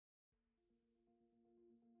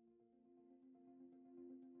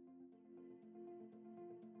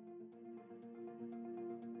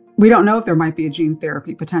We don't know if there might be a gene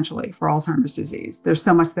therapy potentially for Alzheimer's disease. There's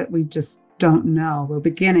so much that we just don't know. We're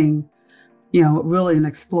beginning, really an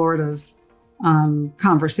explorative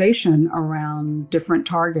conversation around different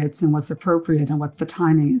targets and what's appropriate and what the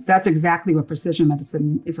timing is. That's exactly what precision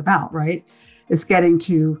medicine is about, right? It's getting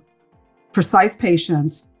to precise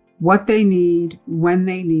patients, what they need, when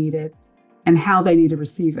they need it, and how they need to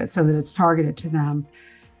receive it so that it's targeted to them.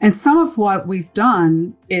 And some of what we've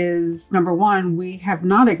done is, number one, we have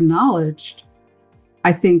not acknowledged,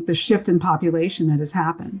 I think, the shift in population that has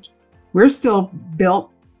happened. We're still built,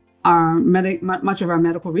 much of our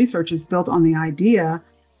medical research is built on the idea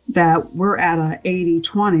that we're at a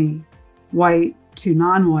 80-20 white to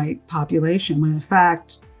non-white population, when in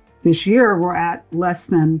fact, this year we're at less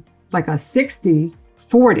than like a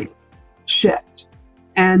 60-40 shift.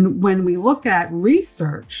 And when we look at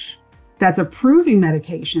research that's approving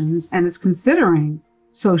medications and is considering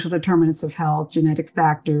social determinants of health, genetic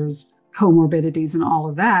factors, comorbidities, and all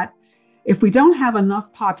of that, if we don't have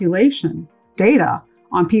enough population data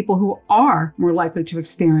on people who are more likely to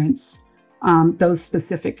experience those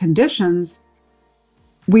specific conditions,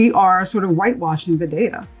 we are sort of whitewashing the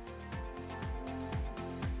data.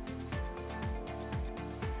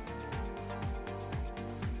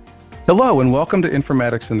 Hello, and welcome to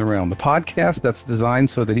Informatics in the Realm, the podcast that's designed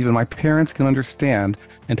so that even my parents can understand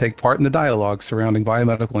and take part in the dialogue surrounding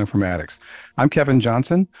biomedical informatics. I'm Kevin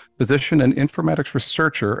Johnson, physician and informatics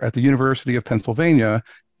researcher at the University of Pennsylvania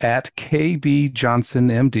at KB Johnson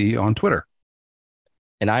MD on Twitter.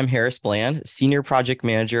 And I'm Harris Bland, senior project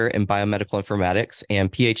manager in biomedical informatics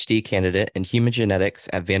and PhD candidate in human genetics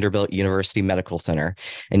at Vanderbilt University Medical Center.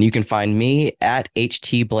 And you can find me at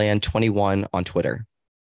HTBland21 on Twitter.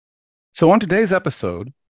 So on today's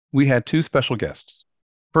episode, we had two special guests.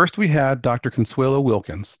 First, we had Dr. Consuelo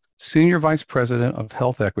Wilkins, Senior Vice President of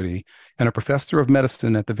Health Equity and a Professor of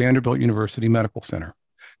Medicine at the Vanderbilt University Medical Center.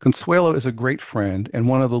 Consuelo is a great friend and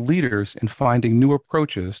one of the leaders in finding new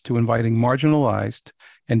approaches to inviting marginalized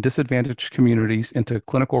and disadvantaged communities into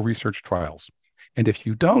clinical research trials. And if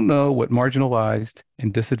you don't know what marginalized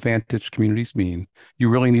and disadvantaged communities mean, you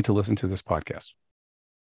really need to listen to this podcast.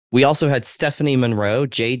 We also had Stephanie Monroe,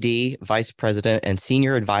 JD, Vice President and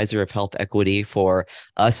Senior Advisor of Health Equity for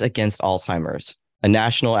Us Against Alzheimer's, a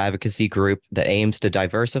national advocacy group that aims to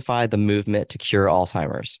diversify the movement to cure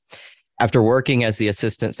Alzheimer's. After working as the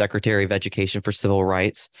Assistant Secretary of Education for Civil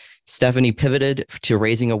Rights, Stephanie pivoted to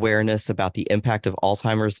raising awareness about the impact of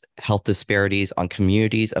Alzheimer's health disparities on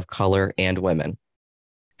communities of color and women.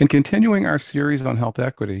 In continuing our series on health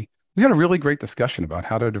equity, we had a really great discussion about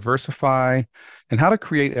how to diversify and how to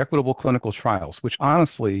create equitable clinical trials, which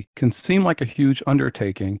honestly can seem like a huge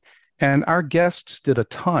undertaking. And our guests did a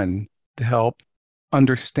ton to help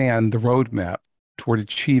understand the roadmap toward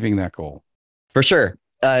achieving that goal. For sure.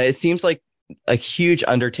 It seems like a huge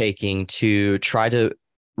undertaking to try to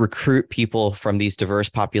recruit people from these diverse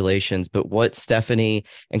populations. But what Stephanie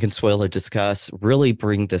and Consuelo discuss really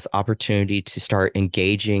bring this opportunity to start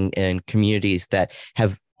engaging in communities that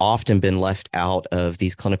have often been left out of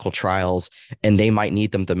these clinical trials, and they might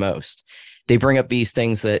need them the most. They bring up these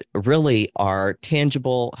things that really are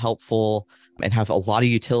tangible, helpful, and have a lot of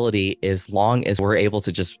utility as long as we're able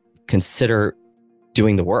to just consider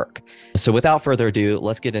doing the work. So without further ado,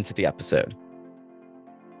 let's get into the episode.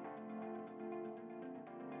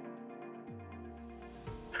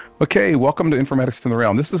 Okay, welcome to Informatics in the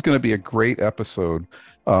Realm. This is going to be a great episode.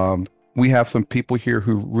 We have some people here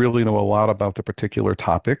who really know a lot about the particular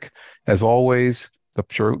topic. As always, the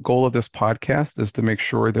goal of this podcast is to make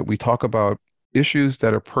sure that we talk about issues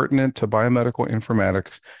that are pertinent to biomedical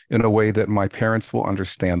informatics in a way that my parents will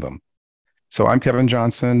understand them. So I'm Kevin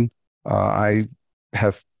Johnson. I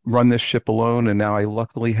have run this ship alone, and now I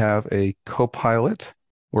luckily have a co-pilot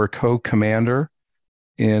or a co-commander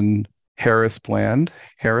in Harris Bland.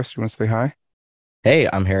 Harris, you want to say hi? Hey,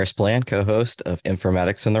 I'm Harris Bland, co-host of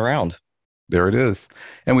Informatics in the Round. There it is.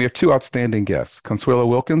 And we have two outstanding guests. Consuelo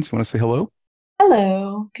Wilkins, you want to say hello?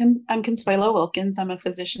 Hello, I'm Consuelo Wilkins. I'm a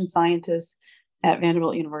physician scientist at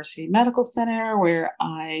Vanderbilt University Medical Center, where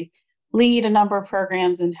I lead a number of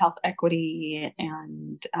programs in health equity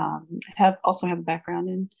and have a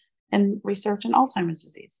background in research in Alzheimer's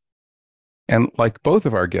disease. And like both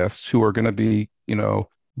of our guests who are going to be,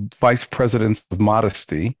 vice presidents of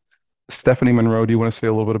modesty, Stephanie Monroe, do you want to say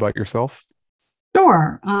a little bit about yourself?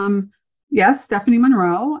 Sure. Yes, Stephanie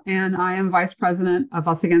Monroe, and I am Vice President of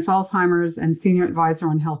Us Against Alzheimer's and Senior Advisor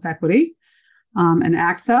on Health Equity and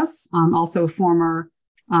Access. I'm also a former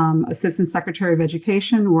Assistant Secretary of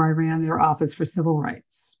Education, where I ran their Office for Civil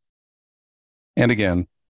Rights. And again,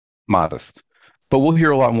 modest. but we'll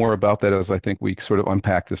hear a lot more about that as I think we sort of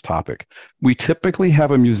unpack this topic. We typically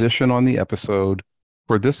have a musician on the episode.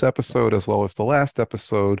 For this episode, as well as the last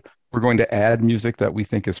episode, we're going to add music that we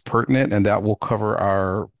think is pertinent, and that will cover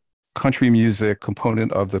our country music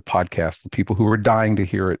component of the podcast for people who are dying to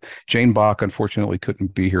hear it. Jane Bach, unfortunately,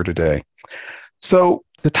 couldn't be here today. So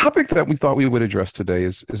the topic that we thought we would address today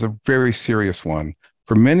is a very serious one.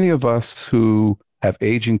 For many of us who have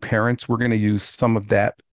aging parents, we're going to use some of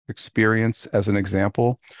that experience as an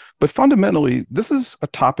example. But fundamentally, this is a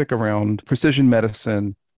topic around precision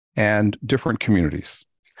medicine and different communities.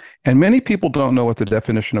 And many people don't know what the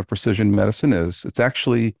definition of precision medicine is. It's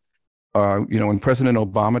actually, when President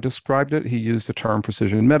Obama described it, he used the term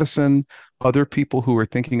precision medicine. Other people who are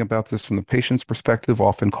thinking about this from the patient's perspective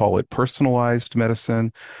often call it personalized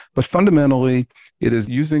medicine. But fundamentally, it is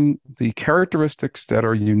using the characteristics that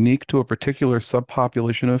are unique to a particular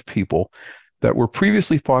subpopulation of people that were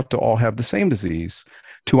previously thought to all have the same disease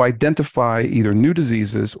to identify either new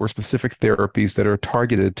diseases or specific therapies that are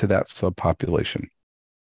targeted to that subpopulation.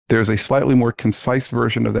 There's a slightly more concise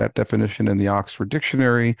version of that definition in the Oxford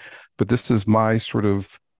Dictionary, but this is my sort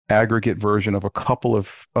of aggregate version of a couple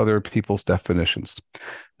of other people's definitions.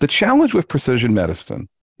 The challenge with precision medicine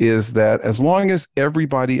is that as long as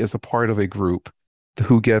everybody is a part of a group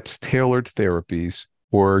who gets tailored therapies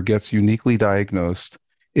or gets uniquely diagnosed,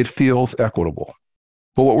 it feels equitable.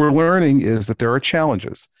 But what we're learning is that there are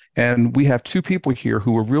challenges. And we have two people here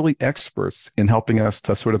who are really experts in helping us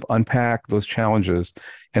to sort of unpack those challenges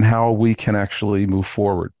and how we can actually move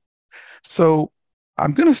forward. So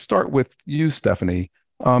I'm going to start with you, Stephanie.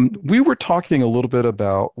 We were talking a little bit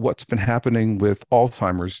about what's been happening with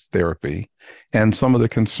Alzheimer's therapy and some of the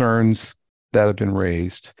concerns that have been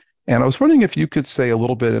raised. And I was wondering if you could say a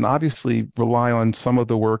little bit, and obviously rely on some of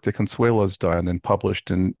the work that Consuelo's done and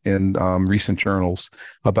published in recent journals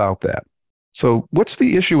about that. So what's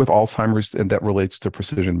the issue with Alzheimer's and that relates to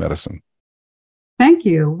precision medicine? Thank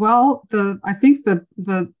you. Well, I think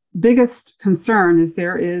the biggest concern is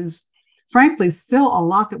there is, frankly, still a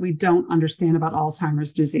lot that we don't understand about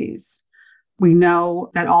Alzheimer's disease. We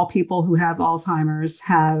know that all people who have Alzheimer's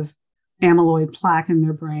have amyloid plaque in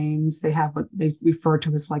their brains. They have what they refer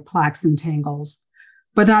to as like plaques and tangles.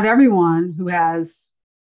 But not everyone who has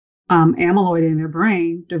amyloid in their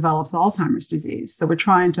brain develops Alzheimer's disease. So we're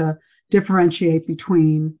trying to differentiate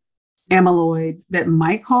between amyloid that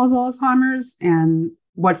might cause Alzheimer's and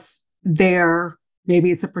what's there.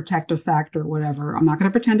 Maybe it's a protective factor or whatever. I'm not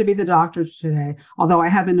going to pretend to be the doctor today, although I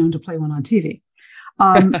have been known to play one on TV.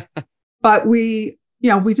 But we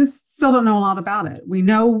just still don't know a lot about it. We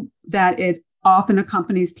know that it often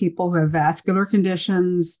accompanies people who have vascular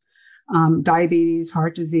conditions, diabetes,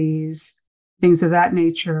 heart disease, things of that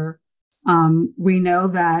nature. We know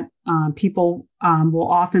that people will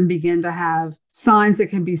often begin to have signs that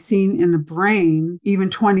can be seen in the brain even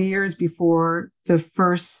 20 years before the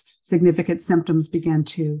first significant symptoms begin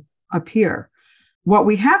to appear. What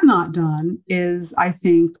we have not done is, I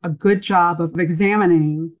think, a good job of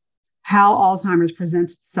examining how Alzheimer's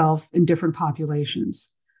presents itself in different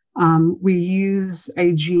populations. We use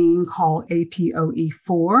a gene called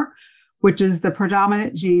APOE4, which is the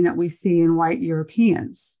predominant gene that we see in white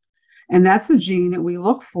Europeans. And that's the gene that we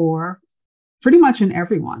look for pretty much in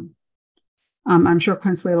everyone. I'm sure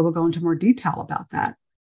Consuelo will go into more detail about that.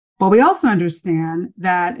 But we also understand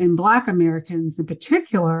that in Black Americans in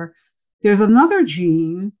particular, there's another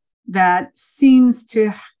gene that seems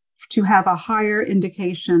to have a higher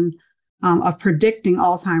indication of predicting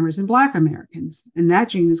Alzheimer's in Black Americans. And that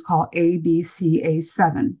gene is called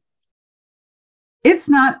ABCA7. It's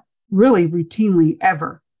not really routinely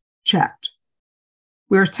ever checked.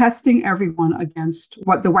 We're testing everyone against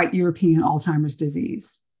what the white European Alzheimer's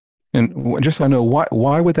disease. And just so I know,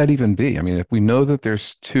 why would that even be? I mean, if we know that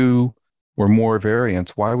there's two or more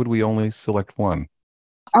variants, why would we only select one?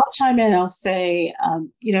 I'll chime in. I'll say,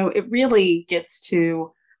 it really gets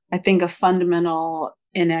to, I think, a fundamental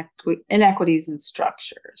inequities in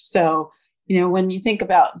structure. So, when you think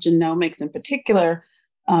about genomics in particular,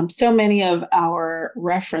 so many of our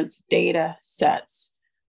reference data sets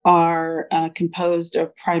are composed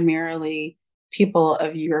of primarily people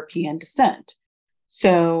of European descent.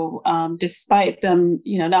 So despite them,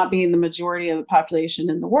 not being the majority of the population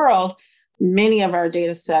in the world, many of our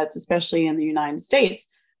data sets, especially in the United States,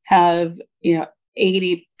 have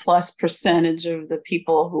 80+% of the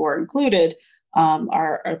people who are included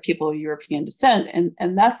are people of European descent,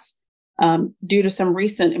 and that's due to some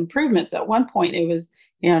recent improvements. At one point, it was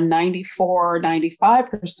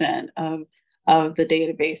 94-95% of the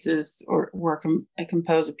databases were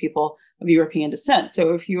composed of people of European descent.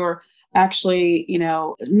 So if you're actually,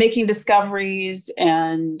 making discoveries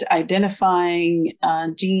and identifying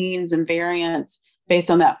genes and variants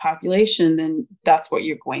based on that population, then that's what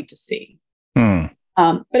you're going to see.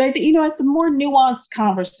 But I think, it's a more nuanced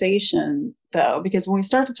conversation, though, because when we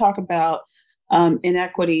start to talk about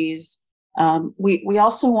inequities, we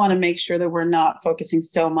also want to make sure that we're not focusing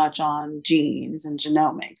so much on genes and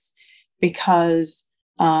genomics, because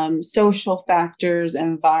social factors,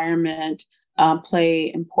 environment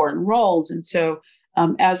play important roles. And so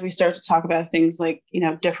as we start to talk about things like,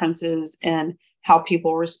 differences in how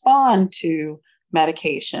people respond to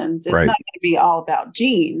medications, it's Right. not going to be all about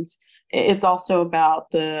genes. It's also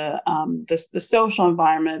about the social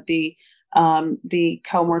environment, the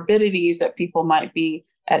comorbidities that people might be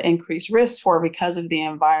at increased risk for because of the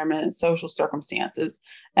environment and social circumstances,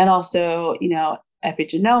 and also,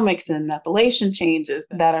 epigenomics and methylation changes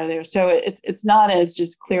that are there. So it's not as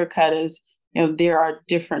just clear cut as, there are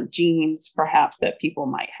different genes perhaps that people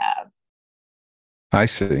might have. I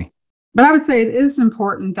see. But I would say it is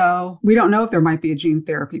important, though. We don't know if there might be a gene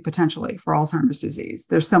therapy potentially for Alzheimer's disease.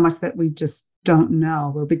 There's so much that we just don't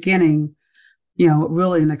know. We're beginning,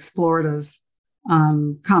 really an explorative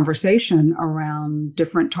conversation around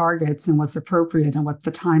different targets and what's appropriate and what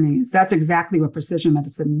the timing is. That's exactly what precision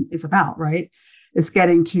medicine is about, right? It's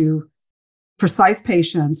getting to precise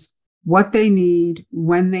patients, what they need,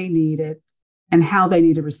 when they need it, and how they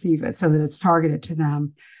need to receive it so that it's targeted to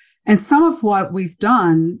them. And some of what we've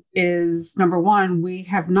done is, number one, we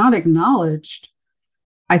have not acknowledged,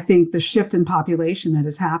 I think, the shift in population that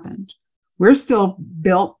has happened. We're still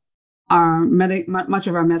built, much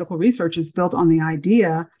of our medical research is built on the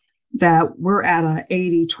idea that we're at a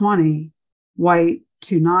 80-20 white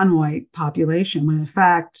to non-white population, when in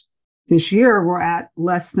fact, this year we're at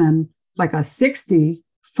less than like a 60-40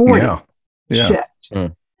 shift.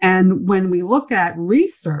 Mm. And when we look at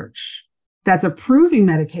research that's approving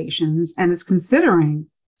medications and is considering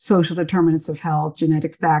social determinants of health,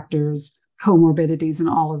 genetic factors, comorbidities, and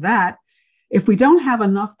all of that, if we don't have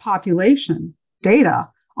enough population data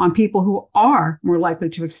on people who are more likely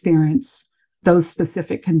to experience those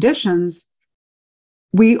specific conditions,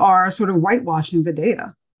 we are sort of whitewashing the data.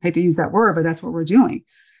 I hate to use that word, but that's what we're doing.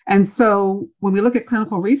 And so when we look at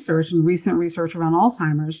clinical research and recent research around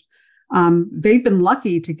Alzheimer's, they've been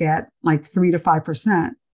lucky to get like 3 to 5%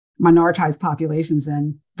 minoritized populations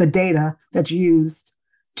in the data that's used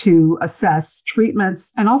to assess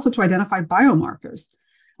treatments and also to identify biomarkers.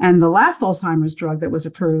 And the last Alzheimer's drug that was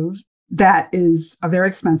approved, that is a very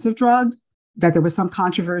expensive drug, that there was some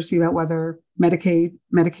controversy about whether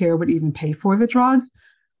Medicare would even pay for the drug.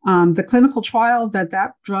 The clinical trial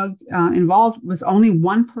that drug involved was only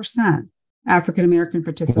 1% African-American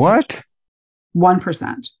participants. What?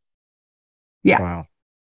 1%. Yeah. Wow.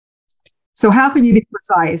 So how can you be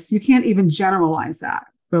precise? You can't even generalize that,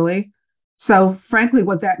 really. So frankly,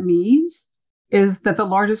 what that means is that the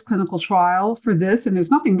largest clinical trial for this, and there's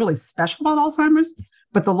nothing really special about Alzheimer's,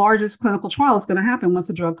 but the largest clinical trial is going to happen once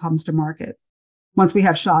the drug comes to market, once we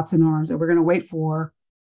have shots in arms, and we're going to wait for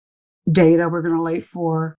data, we're going to wait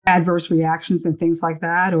for adverse reactions and things like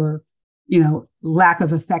that, or, lack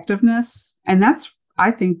of effectiveness. And that's,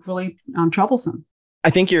 I think, really troublesome. I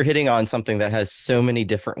think you're hitting on something that has so many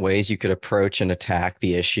different ways you could approach and attack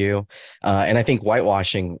the issue. And I think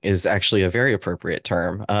whitewashing is actually a very appropriate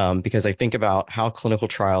term because I think about how clinical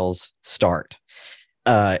trials start.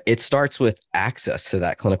 It starts with access to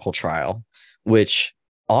that clinical trial, which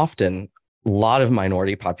often a lot of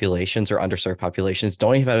minority populations or underserved populations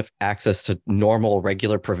don't even have access to normal,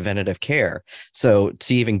 regular preventative care. So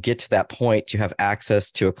to even get to that point, to have access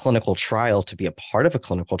to a clinical trial, to be a part of a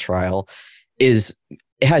clinical trial, it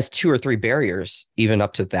has 2 or 3 barriers even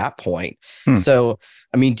up to that point. So,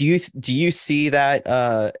 I mean, do you see that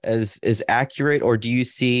as accurate, or do you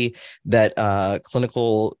see that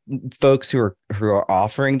clinical folks who are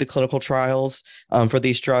offering the clinical trials for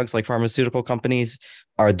these drugs, like pharmaceutical companies,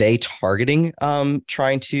 are they targeting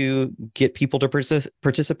trying to get people to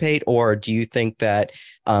participate, or do you think that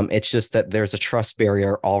it's just that there's a trust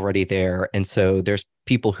barrier already there, and so there's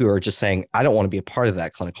people who are just saying, I don't want to be a part of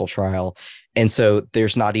that clinical trial, and so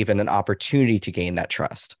there's not even an opportunity to gain that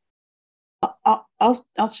trust?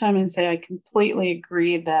 I'll chime in and say I completely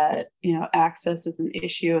agree that access is an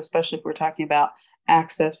issue, especially if we're talking about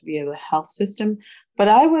access via the health system. But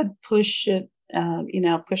I would push it,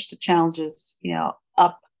 push the challenges,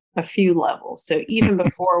 up a few levels. So even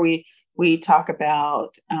before we talk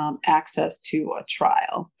about access to a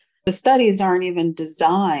trial, the studies aren't even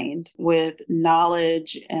designed with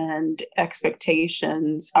knowledge and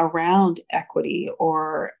expectations around equity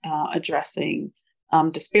or addressing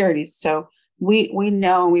disparities. So we've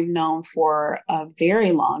known for a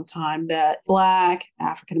very long time that Black,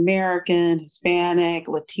 African American, Hispanic,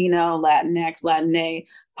 Latino, Latinx, Latina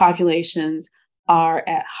populations are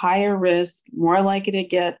at higher risk, more likely to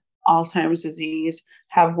get Alzheimer's disease,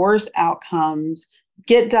 have worse outcomes,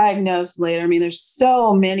 get diagnosed later. I mean, there's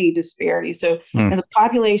so many disparities. So the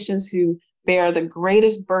populations who bear the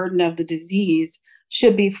greatest burden of the disease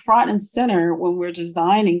should be front and center when we're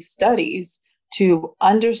designing studies to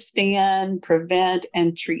understand, prevent,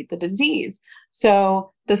 and treat the disease.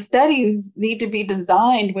 So the studies need to be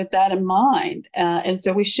designed with that in mind. And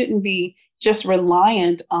so we shouldn't be just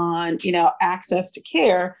reliant on, access to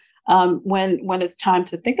care when it's time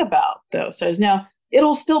to think about those studies. Now,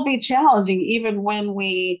 it'll still be challenging even when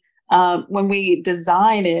we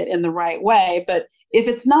design it in the right way. But if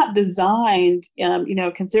it's not designed,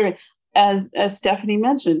 considering, as Stephanie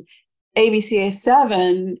mentioned,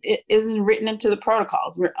 ABCA7 isn't written into the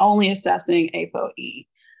protocols. We're only assessing ApoE.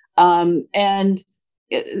 And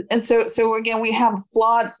so again, we have a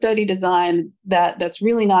flawed study design that's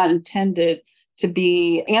really not intended to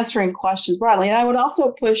be answering questions broadly. And I would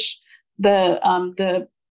also push the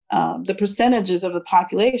percentages of the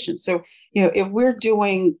population. So, if we're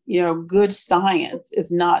doing, good science,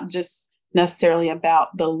 it's not just necessarily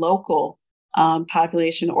about the local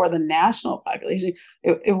population or the national population.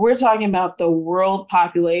 If we're talking about the world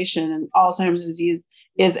population, and Alzheimer's disease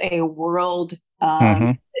is a world,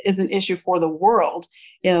 is an issue for the world,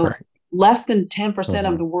 Right. less than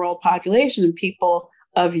 10% of the world population and people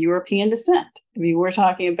of European descent. I mean, we're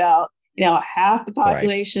talking about, half the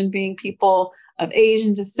population being people of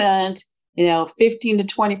Asian descent, 15 to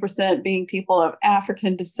 20% being people of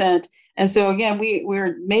African descent. And so again,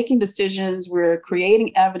 we're making decisions, we're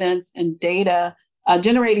creating evidence and data,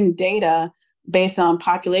 generating data based on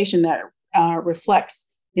population that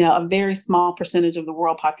reflects, a very small percentage of the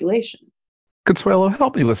world population. Consuelo,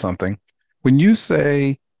 help me with something. When you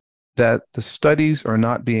say that the studies are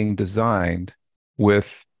not being designed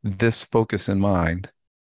with this focus in mind,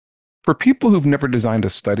 for people who've never designed a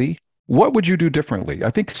study, what would you do differently? I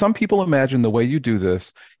think some people imagine the way you do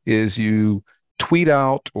this is you tweet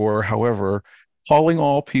out or however, calling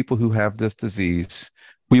all people who have this disease,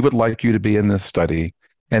 we would like you to be in this study.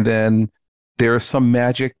 And then there's some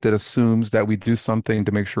magic that assumes that we do something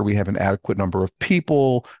to make sure we have an adequate number of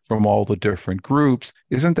people from all the different groups.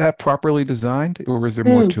 Isn't that properly designed, or is there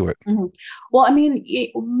more to it? Mm-hmm. Well, I mean,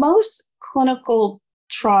 most clinical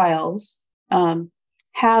trials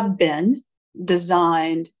have been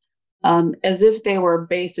designed as if they were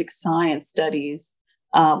basic science studies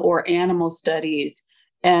or animal studies.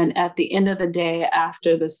 And at the end of the day,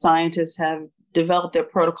 after the scientists have developed their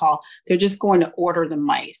protocol, they're just going to order the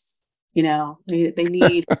mice. They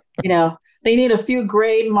need, they need a few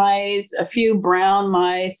gray mice, a few brown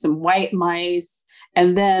mice, some white mice,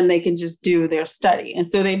 and then they can just do their study. And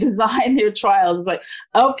so they design their trials. It's like,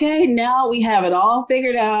 okay, now we have it all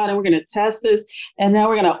figured out and we're going to test this. And now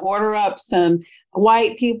we're going to order up some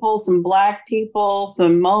white people, some Black people,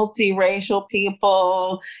 some multiracial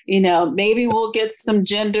people, maybe we'll get some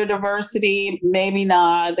gender diversity, maybe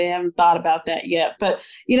not. They haven't thought about that yet. But,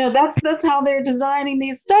 that's how they're designing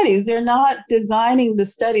these studies. They're not designing the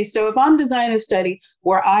study. So if I'm designing a study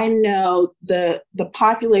where I know the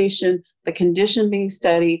population, the condition being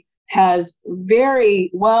studied has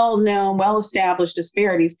very well-known, well-established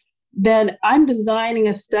disparities, then I'm designing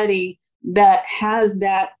a study that has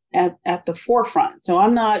that at the forefront. So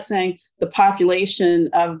I'm not saying the population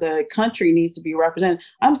of the country needs to be represented.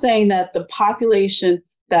 I'm saying that the population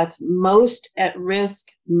that's most at risk,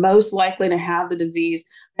 most likely to have the disease,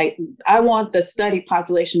 I want the study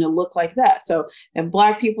population to look like that. So if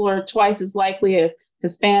Black people are twice as likely, if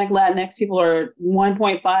Hispanic, Latinx people are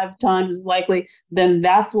 1.5 times as likely, then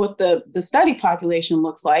that's what the study population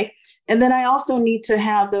looks like. And then I also need to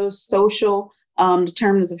have those social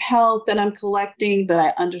determinants of health that I'm collecting, that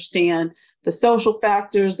I understand the social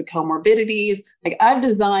factors, the comorbidities. Like I've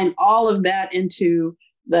designed all of that into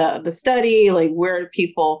the study, like where do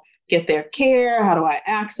people get their care? How do I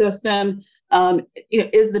access them?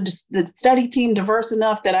 Is the study team diverse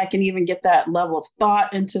enough that I can even get that level of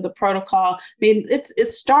thought into the protocol? I mean,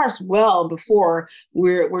 it starts well before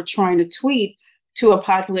we're trying to tweet to a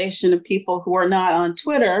population of people who are not on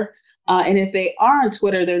Twitter. And if they are on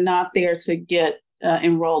Twitter, they're not there to get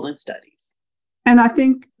enrolled in studies. And I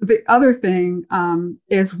think the other thing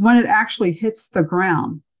is when it actually hits the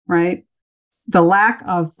ground, right? The lack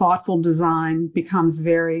of thoughtful design becomes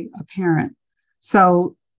very apparent.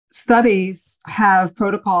 So studies have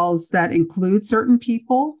protocols that include certain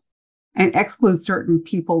people and exclude certain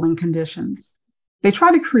people and conditions. They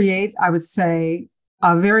try to create, I would say,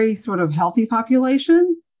 a very sort of healthy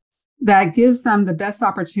population that gives them the best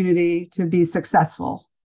opportunity to be successful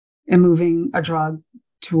in moving a drug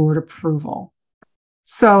toward approval.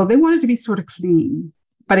 So they want it to be sort of clean,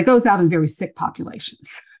 but it goes out in very sick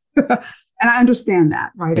populations. And I understand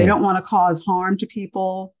that, right? They don't want to cause harm to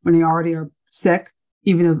people when they already are sick,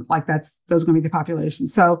 even if like those are going to be the population.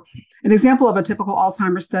 So an example of a typical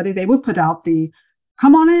Alzheimer's study, they would put out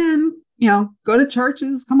come on in, go to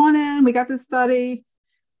churches, come on in. We got this study.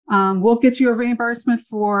 We'll get you a reimbursement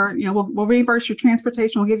for, we'll reimburse your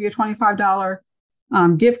transportation. We'll give you a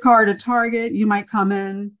 $25 gift card at Target. You might come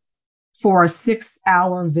in for a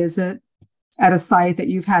 6-hour visit at a site that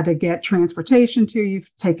you've had to get transportation to, you've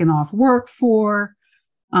taken off work for.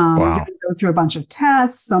 Wow. You go through a bunch of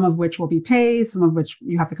tests, some of which will be paid, some of which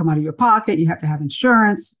you have to come out of your pocket. You have to have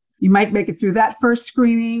insurance. You might make it through that first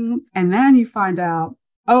screening, and then you find out,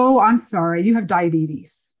 oh, I'm sorry, you have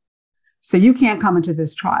diabetes. So you can't come into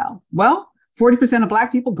this trial. Well, 40% of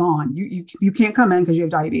Black people gone. You can't come in because you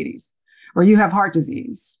have diabetes, or you have heart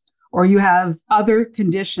disease, or you have other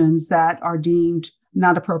conditions that are deemed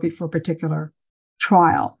not appropriate for a particular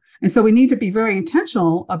trial. And so we need to be very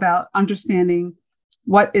intentional about understanding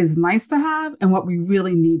what is nice to have and what we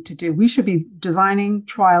really need to do. We should be designing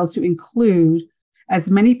trials to include as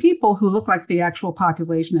many people who look like the actual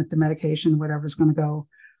population that the medication, whatever, is going to go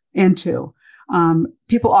into.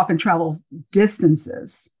 People often travel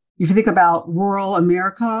distances. If you think about rural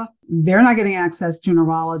America, they're not getting access to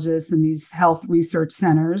neurologists in these health research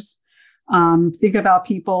centers. Think about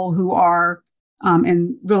people who are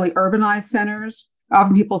in really urbanized centers.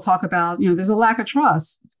 Often people talk about, there's a lack of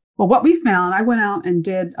trust. Well, what we found, I went out and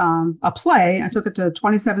did a play. I took it to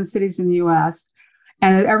 27 cities in the U.S.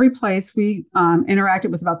 And at every place, we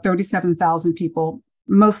interacted with about 37,000 people,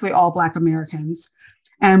 mostly all Black Americans.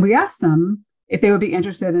 And we asked them if they would be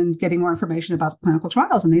interested in getting more information about clinical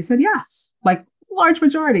trials. And they said yes, like large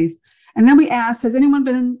majorities. And then we asked, has anyone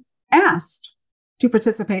been asked to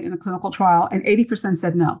participate in a clinical trial? And 80%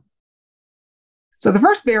 said no. So the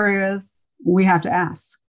first barrier is we have to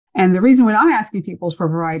ask. And the reason we're not asking people is for a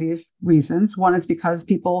variety of reasons. One is because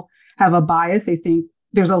people have a bias. They think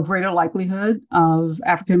there's a greater likelihood of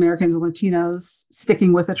African Americans and Latinos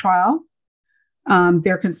sticking with a trial.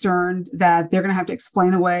 They're concerned that they're going to have to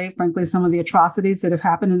explain away, frankly, some of the atrocities that have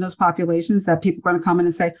happened in those populations, that people are going to come in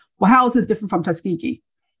and say, well, how is this different from Tuskegee?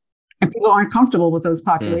 And people aren't comfortable with those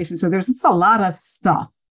populations. So there's just a lot of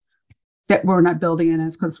stuff that we're not building in.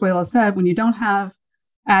 As Consuelo said, when you don't have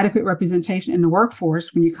adequate representation in the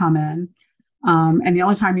workforce when you come in, and the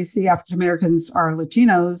only time you see African Americans or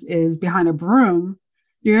Latinos is behind a broom,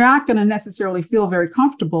 you're not going to necessarily feel very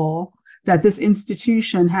comfortable that this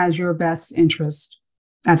institution has your best interest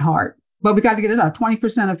at heart. But we got to get it up.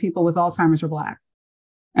 20% of people with Alzheimer's are Black.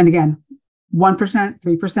 And again, 1%,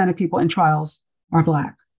 3% of people in trials are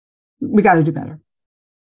Black. We got to do better.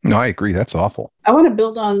 No, I agree. That's awful. I want to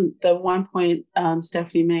build on the one point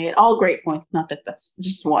Stephanie made. All great points. Not that that's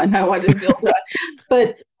just one I wanted to build on.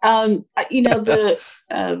 But,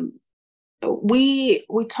 we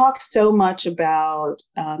talk so much about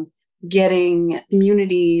getting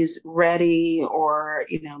communities ready, or,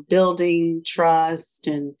 building trust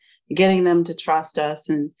and getting them to trust us.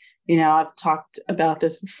 And, I've talked about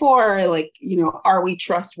this before, like, are we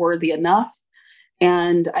trustworthy enough?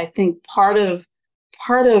 And I think part of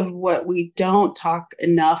what we don't talk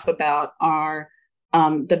enough about are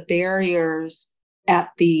the barriers at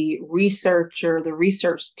the researcher, the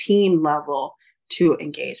research team level to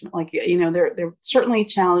engagement. Like, there are certainly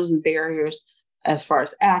challenges and barriers as far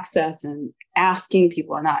as access and asking.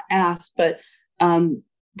 People are not asked, but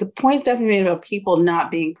the point Stephanie made about people not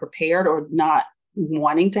being prepared or not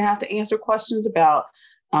wanting to have to answer questions about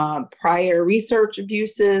prior research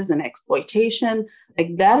abuses and exploitation,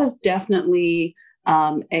 like that is definitely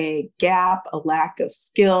a gap, a lack of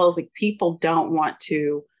skills. Like people don't want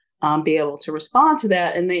to be able to respond to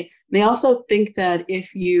that. And they also think that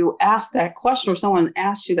if you ask that question or someone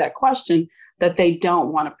asks you that question, that they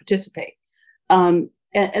don't want to participate. And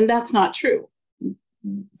that's not true.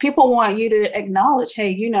 People want you to acknowledge,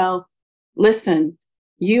 hey, listen,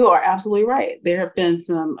 you are absolutely right. There have been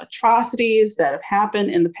some atrocities that have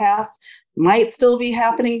happened in the past, might still be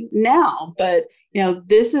happening now, but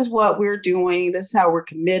this is what we're doing. This is how we're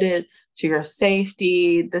committed to your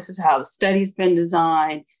safety. This is how the study's been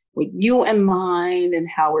designed with you in mind, and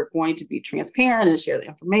how we're going to be transparent and share the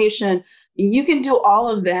information. You can do all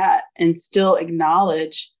of that and still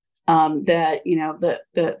acknowledge that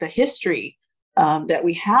the history that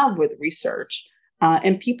we have with research,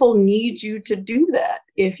 and people need you to do that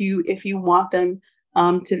if you want them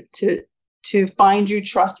to find you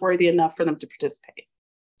trustworthy enough for them to participate.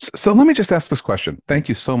 So let me just ask this question. Thank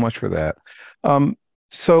you so much for that.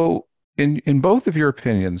 So in both of your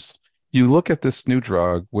opinions, you look at this new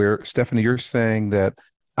drug where, Stephanie, you're saying that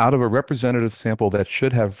out of a representative sample that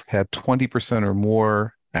should have had 20% or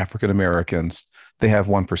more African Americans, they have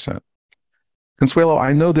 1%. Consuelo,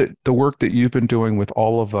 I know that the work that you've been doing with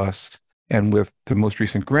all of us and with the most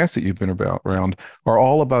recent grants that you've been around are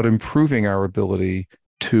all about improving our ability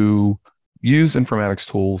to use informatics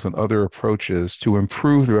tools and other approaches to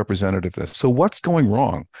improve the representativeness. So what's going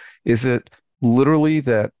wrong? Is it literally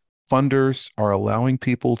that funders are allowing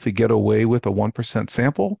people to get away with a 1%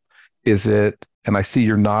 sample? Is it, and I see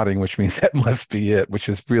you're nodding, which means that must be it, which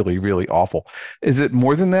is really, really awful. Is it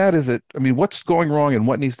more than that? Is it, I mean, what's going wrong and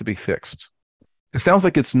what needs to be fixed? It sounds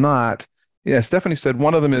like it's not. Yeah, Stephanie said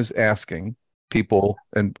one of them is asking people,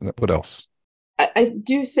 and what else? I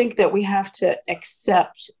do think that we have to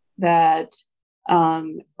accept that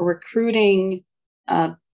recruiting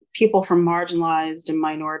people from marginalized and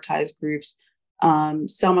minoritized groups,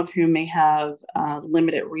 some of whom may have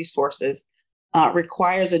limited resources,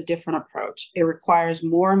 requires a different approach. It requires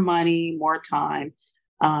more money, more time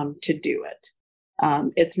to do it.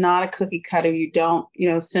 It's not a cookie cutter. You don't,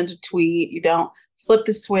 send a tweet. You don't flip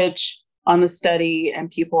the switch on the study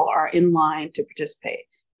and people are in line to participate.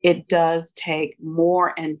 It does take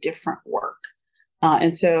more and different work.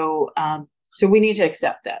 And so we need to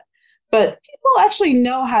accept that. But people actually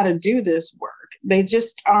know how to do this work. They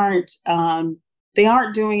just aren't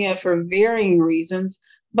doing it for varying reasons.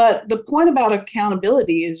 But the point about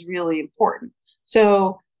accountability is really important.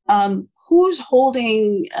 So who's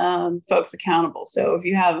holding folks accountable? So if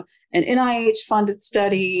you have an NIH-funded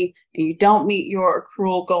study and you don't meet your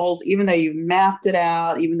accrual goals, even though you've mapped it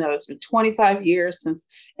out, even though it's been 25 years since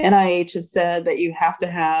NIH has said that you have to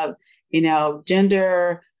have,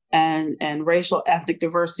 gender and racial ethnic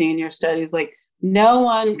diversity in your studies, like no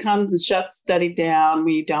one comes and shuts the study down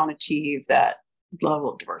when you don't achieve that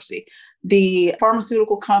level of diversity. The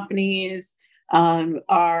pharmaceutical companies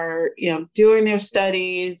are, doing their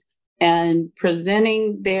studies and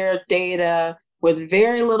presenting their data with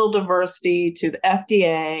very little diversity to the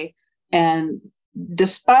FDA. And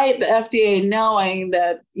despite the FDA knowing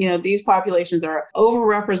that, these populations are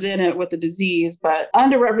overrepresented with the disease, but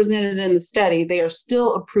underrepresented in the study, they are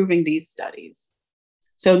still approving these studies.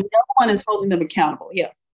 So no one is holding them accountable. Yeah.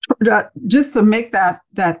 Just to make that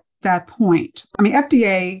point, I mean,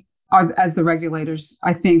 FDA, as the regulators,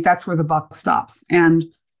 I think that's where the buck stops. And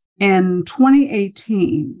in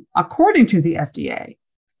 2018, according to the FDA,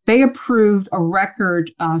 they approved a record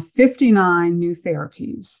 59 new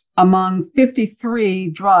therapies among 53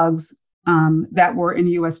 drugs that were in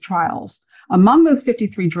U.S. trials. Among those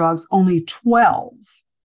 53 drugs, only 12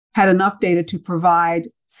 had enough data to provide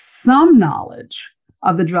some knowledge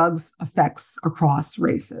of the drug's effects across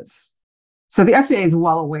races. So the FDA is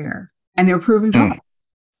well aware, and they're approving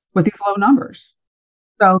drugs with these low numbers.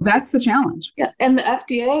 So that's the challenge. Yeah, and the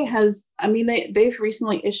FDA has, they've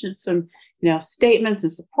recently issued some, statements in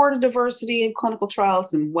support of diversity in clinical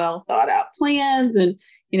trials and well thought out plans and,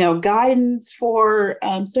 guidance for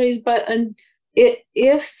studies. But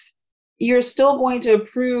if you're still going to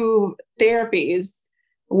approve therapies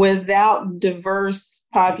without diverse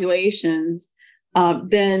populations,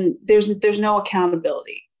 then there's no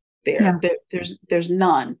accountability there. Yeah. There's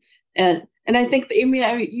none. And I think, we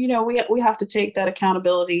have to take that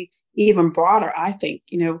accountability even broader. I think,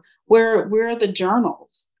 where are the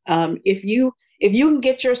journals? If you can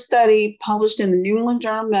get your study published in the New England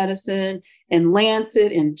Journal of Medicine, in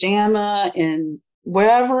Lancet, in JAMA, and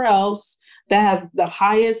wherever else that has the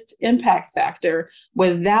highest impact factor,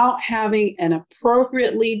 without having an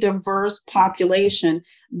appropriately diverse population,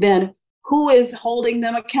 then who is holding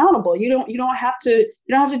them accountable? You don't have to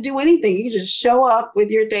do anything. You just show up with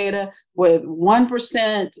your data with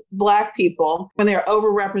 1% Black people when they're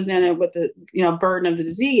overrepresented with the burden of the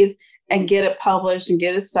disease, and get it published and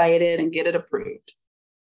get it cited and get it approved.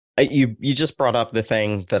 You just brought up the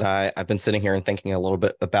thing that I've been sitting here and thinking a little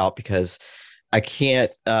bit about, because I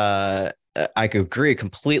can't I agree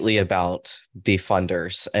completely about the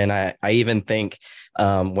funders. And I even think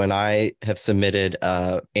when I have submitted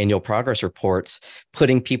annual progress reports,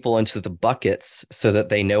 putting people into the buckets so that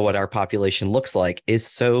they know what our population looks like is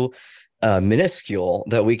so minuscule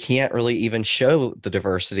that we can't really even show the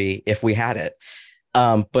diversity if we had it.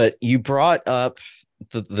 But you brought up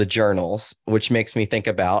the journals, which makes me think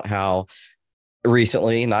about how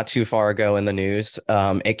recently, not too far ago in the news,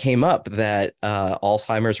 it came up that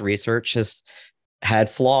Alzheimer's research has had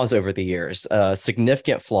flaws over the years,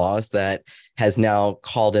 significant flaws that has now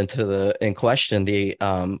called into in question the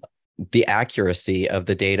the accuracy of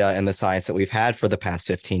the data and the science that we've had for the past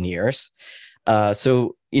 15 years.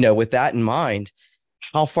 So, with that in mind,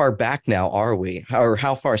 how far back now are we, or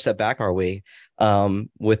how far set back are we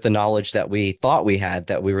with the knowledge that we thought we had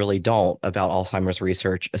that we really don't about Alzheimer's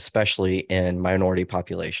research, especially in minority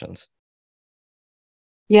populations?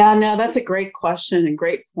 Yeah, no, that's a great question and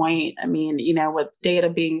great point. I mean, with data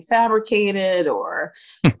being fabricated or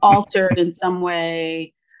altered in some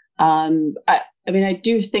way, I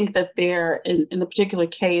do think that in the particular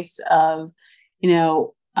case of,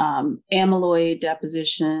 amyloid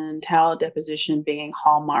deposition, tau deposition being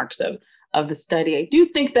hallmarks of the study, I do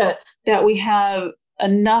think that we have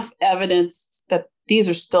enough evidence that these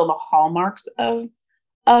are still the hallmarks of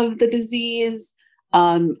the disease.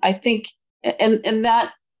 I think, and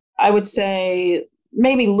that I would say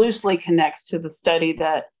maybe loosely connects to the study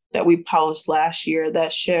that we published last year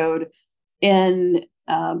that showed in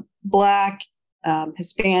Black,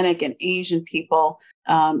 Hispanic, and Asian people,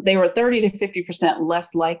 they were 30 to 50%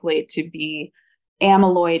 less likely to be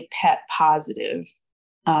amyloid PET positive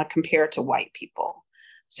compared to white people.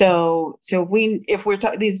 So if we're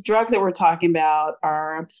these drugs that we're talking about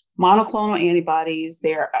are monoclonal antibodies,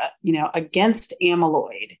 they're against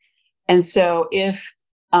amyloid, and so if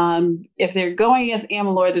they're going against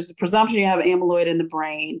amyloid, there's a presumption you have amyloid in the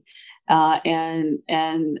brain.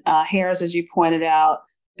 And Harris, as you pointed out,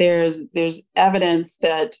 there's evidence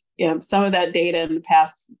that some of that data in the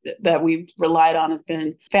past that we've relied on has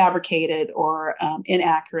been fabricated or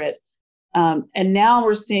inaccurate. And now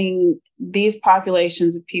we're seeing these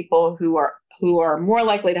populations of people who are more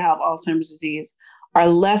likely to have Alzheimer's disease are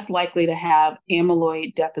less likely to have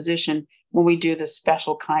amyloid deposition when we do this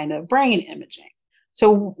special kind of brain imaging.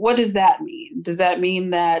 So what does that mean? Does that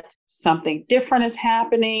mean that something different is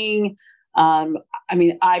happening?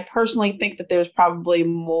 I personally think that there's probably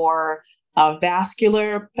more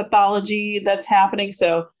vascular pathology that's happening,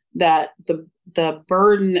 so that the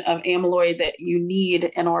burden of amyloid that you need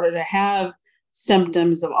in order to have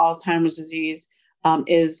symptoms of Alzheimer's disease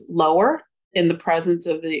is lower in the presence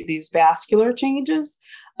of these vascular changes.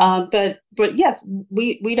 But yes,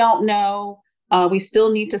 we don't know. We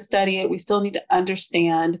still need to study it. We still need to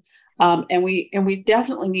understand, and we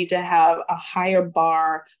definitely need to have a higher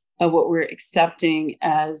bar of what we're accepting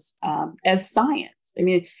as science.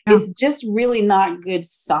 It's just really not good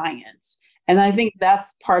science, and I think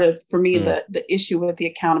that's part of, for me, the issue with the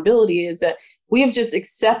accountability is that we have just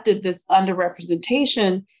accepted this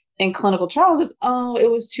underrepresentation in clinical trials as, oh, it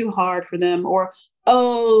was too hard for them, or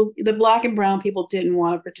oh, the Black and brown people didn't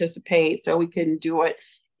want to participate, so we couldn't do it.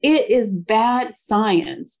 It is bad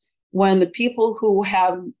science when the people who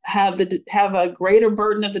have a greater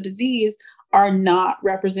burden of the disease are not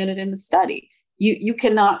represented in the study. You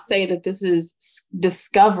cannot say that this is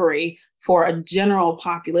discovery for a general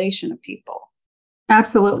population of people.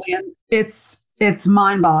 Absolutely. And it's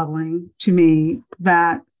mind-boggling to me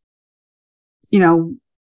that, even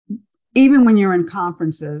when you're in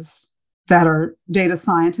conferences that are data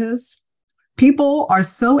scientists, people are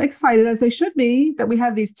so excited, as they should be, that we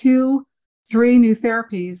have these 3 new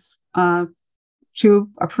therapies, 2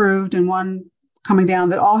 approved and 1 coming down,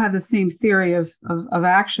 that all have the same theory of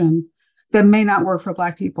action that may not work for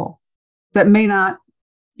Black people, that may not,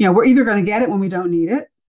 we're either going to get it when we don't need it,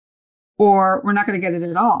 or we're not going to get it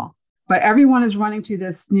at all. But everyone is running to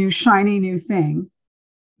this new shiny new thing.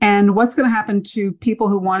 And what's going to happen to people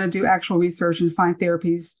who want to do actual research and find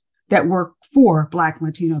therapies that work for Black and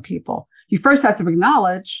Latino people? You first have to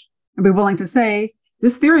acknowledge and be willing to say,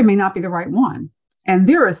 this theory may not be the right one. And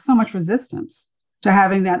there is so much resistance to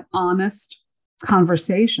having that honest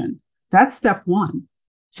conversation. That's step 1,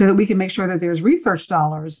 so that we can make sure that there's research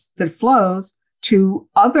dollars that flows to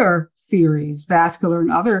other theories, vascular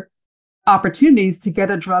and other opportunities to get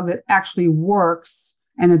a drug that actually works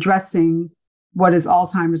and addressing what is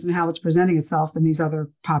Alzheimer's and how it's presenting itself in these other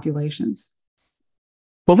populations.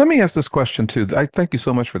 Well, let me ask this question too. I thank you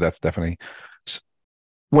so much for that, Stephanie.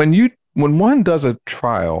 When one does a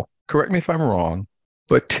trial, correct me if I'm wrong,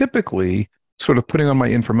 but typically, sort of putting on my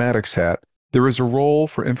informatics hat, there is a role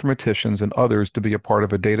for informaticians and others to be a part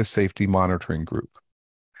of a data safety monitoring group.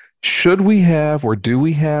 Should we have, or do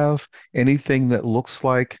we have, anything that looks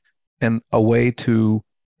like a way to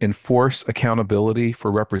enforce accountability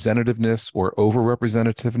for representativeness or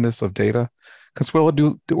over-representativeness of data?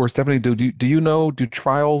 Consuelo, or Stephanie, do you know, do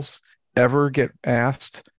trials ever get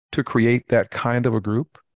asked to create that kind of a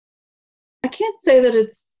group? I can't say that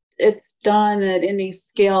it's done at any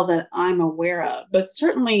scale that I'm aware of, but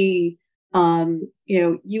certainly,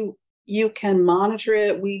 you can monitor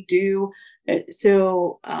it. We do.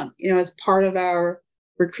 So, as part of our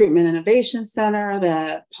Recruitment Innovation Center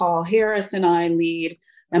that Paul Harris and I lead.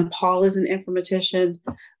 And Paul is an informatician,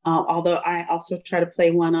 although I also try to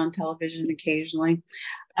play one on television occasionally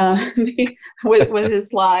with his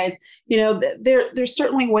slides. There's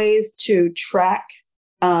certainly ways to track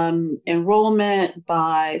enrollment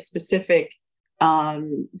by specific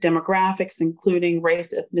demographics, including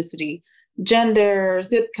race, ethnicity, gender,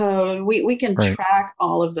 zip code. We can track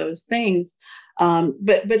all of those things,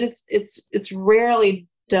 but it's rarely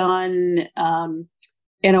done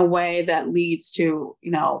in a way that leads to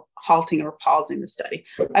halting or pausing the study.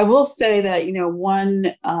 I will say that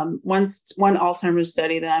one Alzheimer's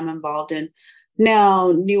study that I'm involved in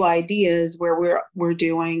now, New Ideas, where we're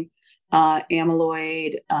doing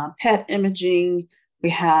amyloid PET imaging. We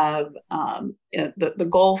have the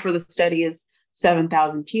goal for the study is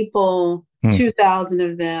 7,000 people, 2,000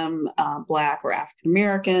 of them Black or African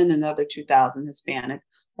American, another 2,000 Hispanic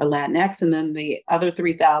or Latinx, and then the other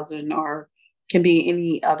 3,000 can be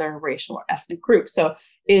any other racial or ethnic group. So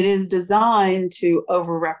it is designed to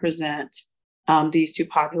overrepresent these two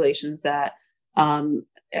populations that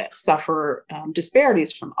suffer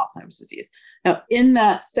disparities from Alzheimer's disease. Now, in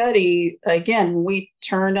that study, again, we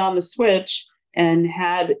turned on the switch and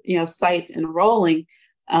had sites enrolling.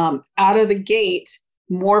 Out of the gate,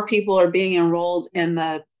 more people are being enrolled in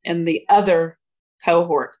the other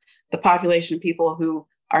cohort, the population of people who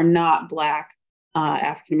are not Black,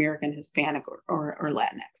 African American, Hispanic, or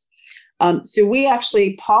Latinx. So we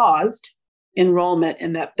actually paused enrollment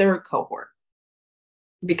in that third cohort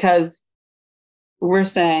because we're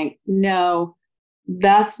saying, no,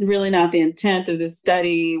 that's really not the intent of this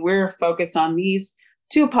study. We're focused on these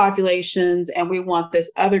two populations, and we want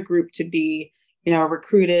this other group to be,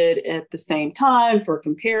 recruited at the same time for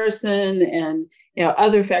comparison and,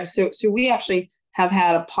 other factors. So we actually have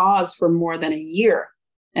had a pause for more than a year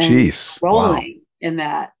and rolling in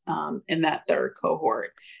that third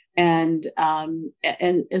cohort. And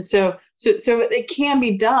so it can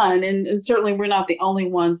be done. And certainly we're not the only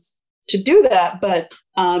ones to do that, but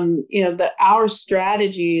our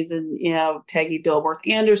strategies and Peggy Dilworth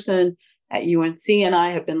Anderson at UNC and I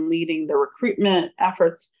have been leading the recruitment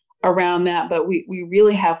efforts around that, but we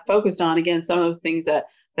really have focused on, again, some of the things that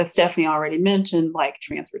Stephanie already mentioned, like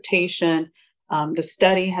transportation. The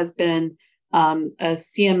study has been a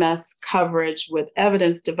CMS coverage with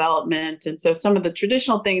evidence development, and so some of the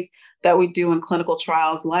traditional things that we do in clinical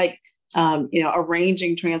trials, like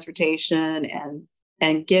arranging transportation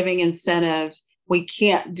and giving incentives, we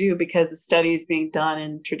can't do because the study is being done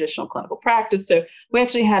in traditional clinical practice. So we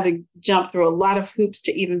actually had to jump through a lot of hoops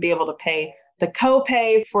to even be able to pay the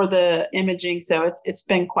copay for the imaging. So it's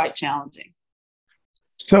been quite challenging.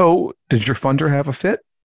 So did your funder have a fit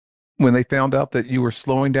when they found out that you were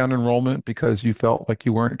slowing down enrollment because you felt like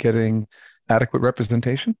you weren't getting adequate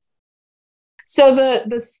representation? So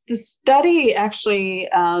the study actually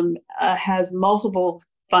has multiple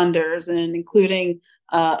funders, and including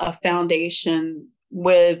a foundation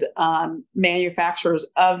with manufacturers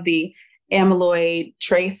of the amyloid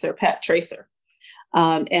tracer, PET tracer,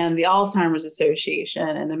 and the Alzheimer's Association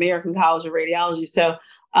and the American College of Radiology. So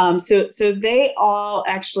they all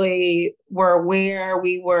actually were aware.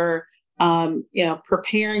 We were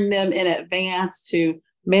preparing them in advance to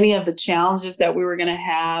many of the challenges that we were going to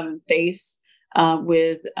have and face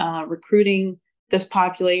with recruiting this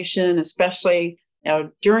population, especially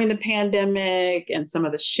during the pandemic and some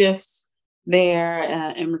of the shifts there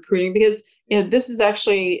in recruiting, because this is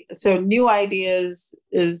actually, so New Ideas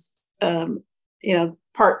is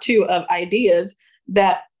part two of Ideas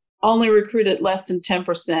that only recruited less than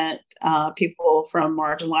 10% people from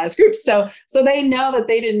marginalized groups. So they know that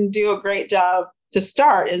they didn't do a great job to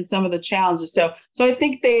start in some of the challenges. So I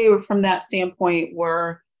think they, from that standpoint,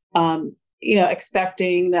 were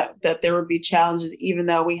expecting that there would be challenges, even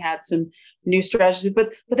though we had some new strategies.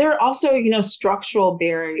 But there are also structural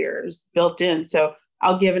barriers built in. So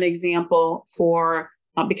I'll give an example for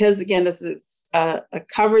because again, this is a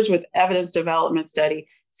coverage with evidence development study.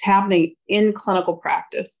 It's happening in clinical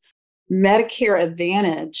practice. Medicare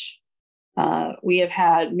Advantage, we have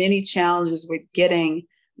had many challenges with getting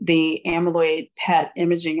the amyloid PET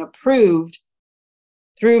imaging approved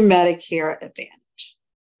through Medicare Advantage.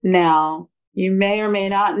 Now, you may or may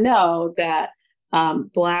not know that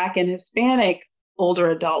Black and Hispanic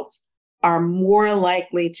older adults are more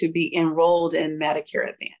likely to be enrolled in Medicare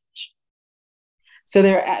Advantage. So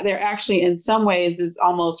they're actually, in some ways, is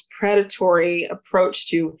almost predatory approach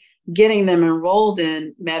to getting them enrolled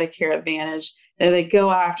in Medicare Advantage. And they go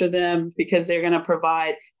after them because they're going to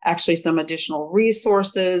provide actually some additional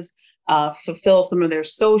resources, fulfill some of their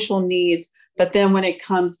social needs. But then when it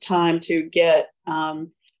comes time to get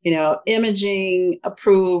imaging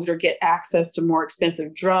approved or get access to more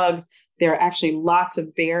expensive drugs, there are actually lots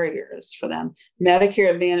of barriers for them.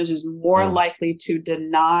 Medicare Advantage is more likely to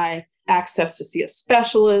deny access to see a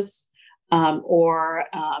specialist or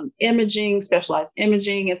imaging, specialized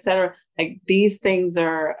imaging, et cetera. Like these things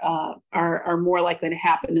are more likely to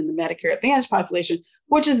happen in the Medicare Advantage population,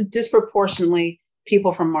 which is disproportionately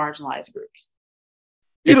people from marginalized groups.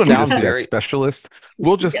 You don't need to see a specialist.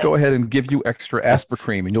 We'll just go ahead and give you extra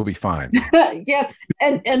aspirin and you'll be fine. Yes.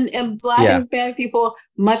 And Black and Hispanic people,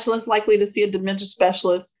 much less likely to see a dementia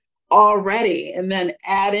specialist already, and then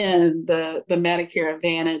add in the Medicare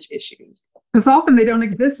Advantage issues. Because often they don't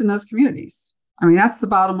exist in those communities. I mean, that's the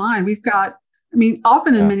bottom line.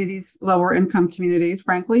 Often in many of these lower income communities,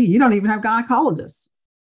 frankly, you don't even have gynecologists.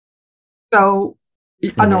 So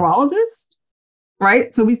a neurologist,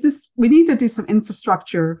 right? So we need to do some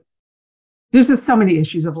infrastructure. There's just so many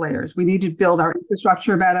issues of layers. We need to build our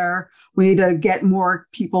infrastructure better. We need to get more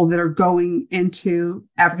people that are going into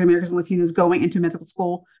African Americans and Latinos going into medical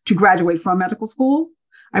school to graduate from medical school.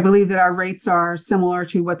 I believe that our rates are similar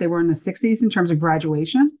to what they were in the 60s in terms of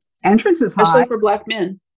graduation. Entrance is high. Especially for Black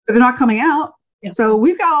men. But they're not coming out. Yeah. So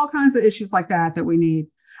we've got all kinds of issues like that we need.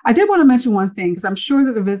 I did want to mention one thing, because I'm sure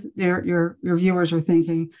that your viewers are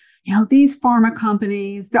thinking, these pharma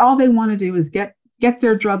companies, all they want to do is get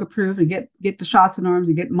their drug approved and get the shots in arms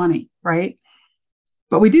and get money, right?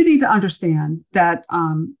 But we do need to understand that,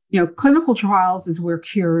 clinical trials is where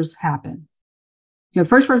cures happen. The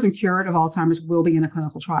first person cured of Alzheimer's will be in a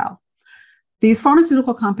clinical trial. These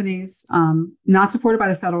pharmaceutical companies, not supported by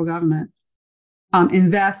the federal government,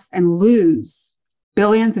 invest and lose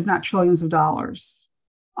billions, if not trillions of dollars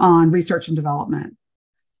on research and development.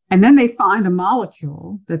 And then they find a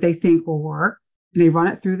molecule that they think will work, and they run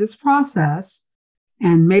it through this process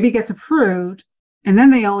and maybe gets approved. And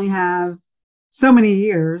then they only have so many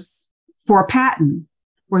years for a patent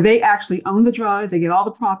where they actually own the drug. They get all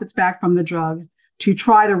the profits back from the drug to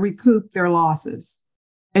try to recoup their losses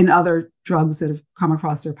in other drugs that have come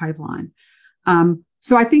across their pipeline.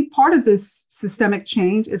 So I think part of this systemic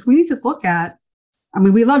change is we need to look at,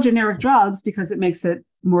 we love generic drugs because it makes it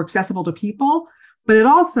more accessible to people, but it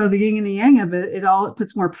also, the yin and the yang of it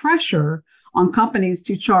puts more pressure on companies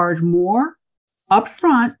to charge more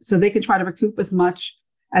upfront so they can try to recoup as much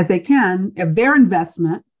as they can of their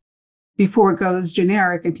investment before it goes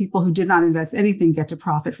generic, and people who did not invest anything get to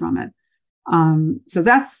profit from it. So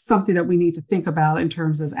that's something that we need to think about in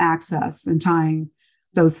terms of access and tying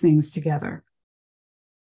those things together.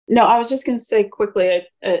 No, I was just going to say quickly,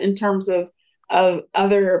 in terms of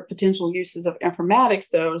other potential uses of informatics,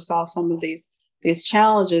 though, to solve some of these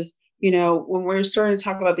challenges, when we're starting to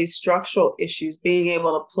talk about these structural issues, being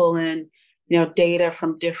able to pull in, data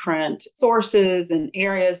from different sources and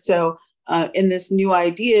areas. So in this new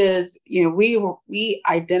ideas, we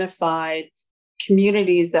identified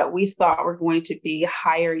communities that we thought were going to be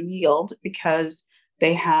higher yield because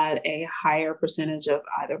they had a higher percentage of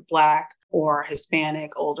either Black or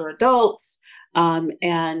Hispanic older adults, and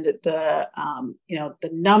the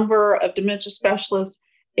number of dementia specialists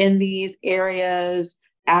in these areas,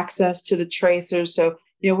 access to the tracers. So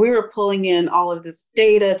we were pulling in all of this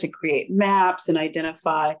data to create maps and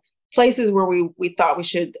identify places where we thought we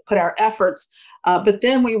should put our efforts. But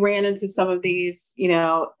then we ran into some of these,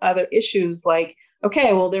 other issues like,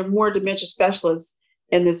 okay, well, there are more dementia specialists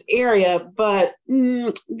in this area, but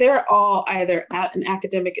they're all either at an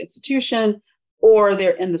academic institution or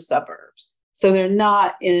they're in the suburbs. So they're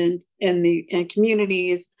not in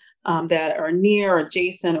communities that are near,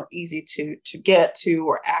 adjacent, or easy to get to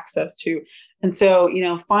or access to. And so,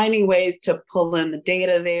 finding ways to pull in the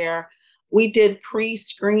data there. We did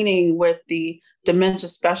pre-screening with the dementia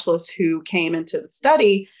specialists who came into the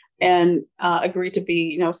study and agreed to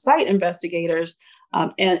be, site investigators.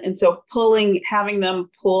 And so having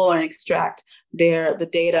them pull and extract the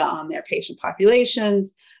data on their patient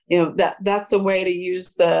populations, that's a way to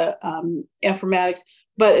use the informatics,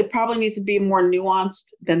 but it probably needs to be more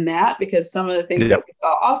nuanced than that, because some of the things that we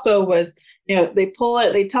saw also was, they pull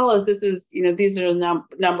it, they tell us this is, these are the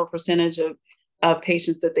number percentage of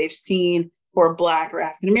patients that they've seen who are Black or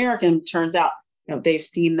African American. Turns out, they've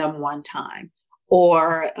seen them one time,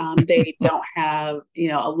 or they don't have,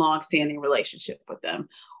 a longstanding relationship with them,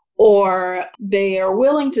 or they are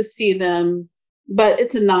willing to see them, but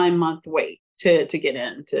it's a 9-month wait to get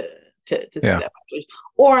in to see that population,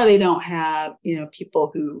 or they don't have,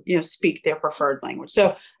 people who, speak their preferred language.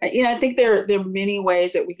 So, I think there are many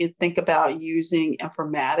ways that we can think about using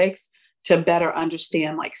informatics to better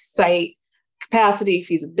understand like site capacity,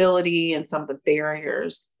 feasibility, and some of the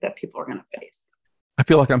barriers that people are going to face. I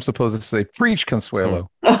feel like I'm supposed to say, preach, Consuelo.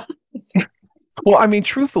 Well, I mean,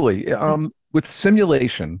 truthfully, with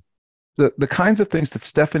simulation, the kinds of things that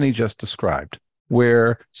Stephanie just described,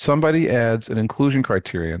 where somebody adds an inclusion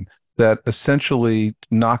criterion that essentially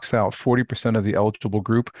knocks out 40% of the eligible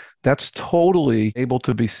group, that's totally able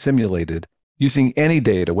to be simulated using any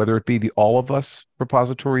data, whether it be the All of Us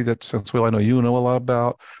repository that, Consuelo, I know you know a lot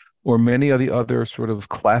about, or many of the other sort of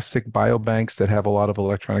classic biobanks that have a lot of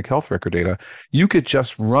electronic health record data. You could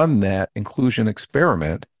just run that inclusion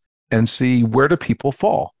experiment and see where do people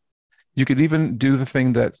fall. You could even do the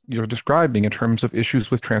thing that you're describing in terms of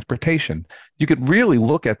issues with transportation. You could really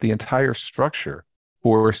look at the entire structure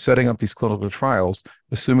for setting up these clinical trials,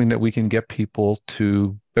 assuming that we can get people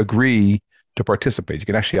to agree to participate. You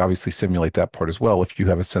can actually obviously simulate that part as well if you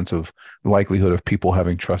have a sense of likelihood of people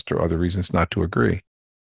having trust or other reasons not to agree.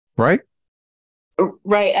 Right?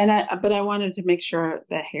 Right. But I wanted to make sure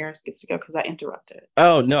that Harris gets to go because I interrupted.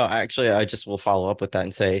 Oh, no, actually, I just will follow up with that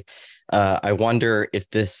and say, I wonder if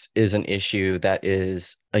this is an issue that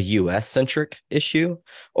is a US centric issue,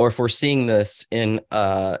 or if we're seeing this in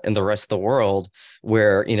the rest of the world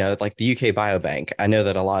where, like the UK Biobank. I know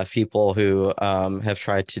that a lot of people who have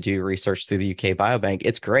tried to do research through the UK Biobank,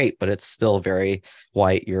 it's great, but it's still very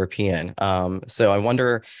white European. So I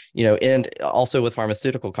wonder, and also with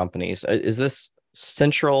pharmaceutical companies, is this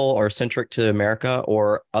central or centric to America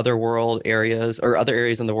or other world areas or other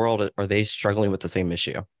areas in the world? Are they struggling with the same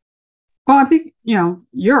issue? Well, I think,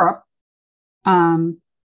 Europe,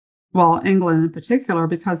 England in particular,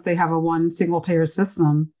 because they have a one single payer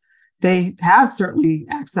system, they have certainly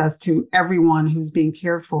access to everyone who's being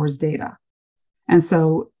cared for's data. And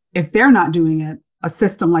so if they're not doing it, a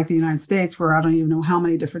system like the United States, where I don't even know how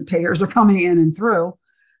many different payers are coming in and through,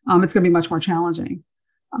 it's going to be much more challenging.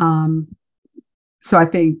 So I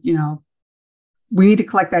think, we need to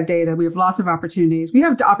collect that data. We have lots of opportunities. We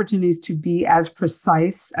have opportunities to be as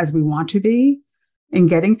precise as we want to be in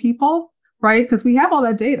getting people, right? Because we have all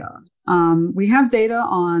that data. We have data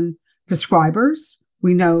on prescribers.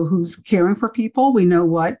 We know who's caring for people. We know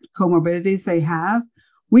what comorbidities they have.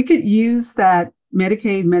 We could use that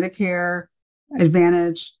Medicaid, Medicare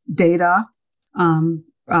Advantage data,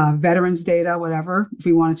 veterans data, whatever, if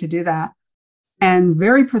we wanted to do that, and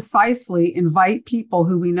very precisely invite people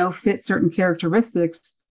who we know fit certain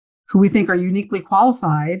characteristics, who we think are uniquely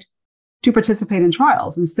qualified to participate in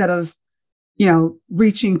trials, instead of,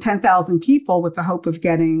 reaching 10,000 people with the hope of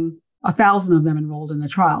getting 1,000 of them enrolled in the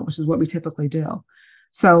trial, which is what we typically do.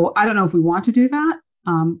 So I don't know if we want to do that,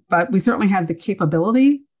 but we certainly have the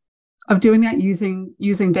capability of doing that using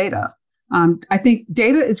data. I think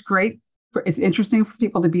data is great. It's interesting for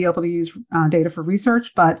people to be able to use data for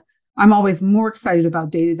research, but I'm always more excited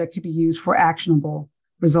about data that could be used for actionable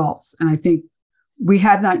results. And I think we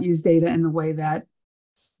have not used data in the way that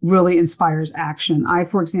really inspires action. I,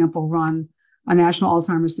 for example, run a National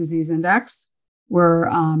Alzheimer's Disease Index where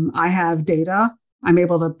I have data. I'm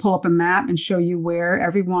able to pull up a map and show you where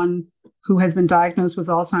everyone who has been diagnosed with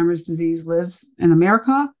Alzheimer's disease lives in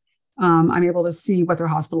America. I'm able to see what their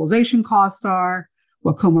hospitalization costs are,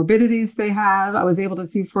 what comorbidities they have. I was able to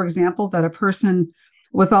see, for example, that a person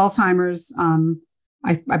with Alzheimer's,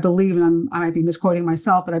 I believe, and I might be misquoting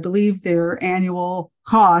myself, but I believe their annual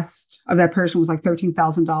cost of that person was like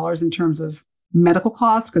 $13,000 in terms of medical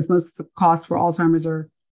costs, because most of the costs for Alzheimer's are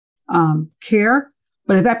care.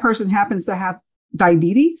 But if that person happens to have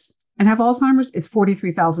diabetes and have Alzheimer's, it's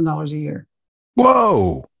 $43,000 a year.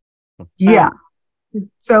 Whoa. Yeah.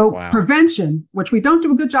 So Wow. Prevention, which we don't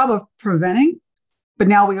do a good job of preventing, but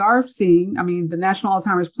now we are seeing, the National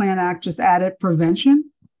Alzheimer's Plan Act just added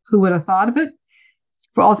prevention. Who would have thought of it?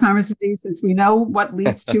 For Alzheimer's disease, since we know what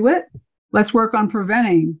leads to it, let's work on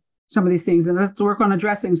preventing some of these things, and let's work on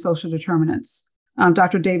addressing social determinants.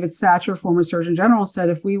 Dr. David Satcher, former Surgeon General, said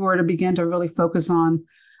if we were to begin to really focus on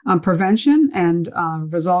prevention and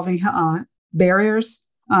resolving barriers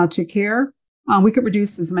to care, we could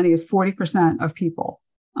reduce as many as 40% of people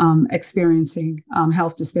experiencing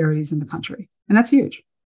health disparities in the country. And that's huge.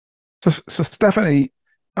 So Stephanie,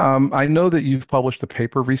 I know that you've published a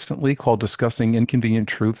paper recently called Discussing Inconvenient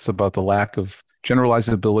Truths about the Lack of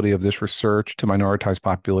Generalizability of This Research to Minoritized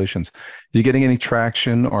Populations. Are you getting any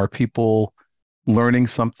traction? Are people learning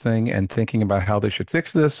something and thinking about how they should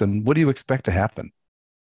fix this? And what do you expect to happen?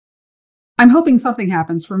 I'm hoping something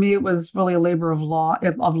happens. For me, it was really a labor of love.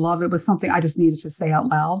 It was something I just needed to say out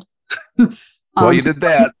loud. Well, you did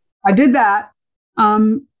that. I did that.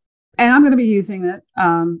 And I'm going to be using it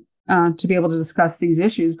to be able to discuss these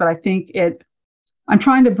issues. But I think I'm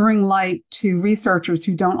trying to bring light to researchers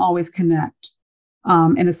who don't always connect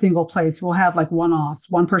in a single place. We'll have like one-offs.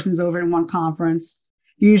 One person's over in one conference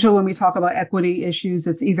Usually when we talk about equity issues,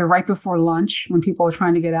 it's either right before lunch when people are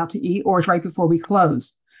trying to get out to eat, or it's right before we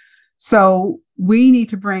close. So we need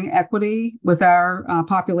to bring equity with our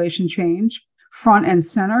population change front and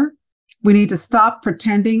center. We need to stop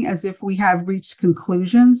pretending as if we have reached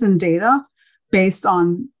conclusions and data based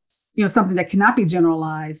on, something that cannot be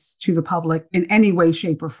generalized to the public in any way,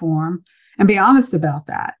 shape, or form, and be honest about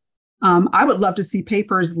that. I would love to see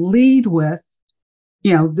papers lead with,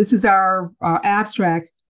 this is our abstract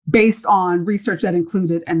based on research that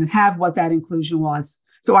included, and have what that inclusion was.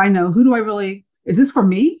 So I know, is this for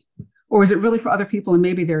me, or is it really for other people? And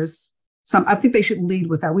maybe there's I think they should lead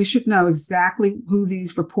with that. We should know exactly who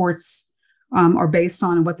these reports are based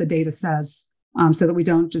on and what the data says, so that we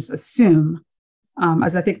don't just assume,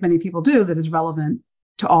 as I think many people do, that is relevant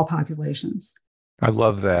to all populations. I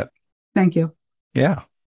love that. Thank you. Yeah.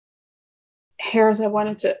 Harris, I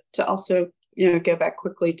wanted to also, go back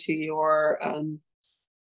quickly to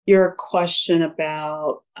your question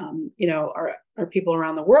about, are people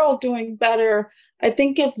around the world doing better? I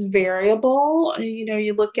think it's variable.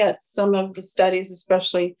 You look at some of the studies,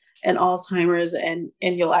 especially in Alzheimer's, and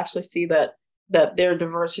you'll actually see that their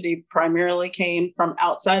diversity primarily came from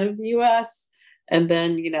outside of the U.S. And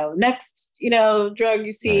then, next, drug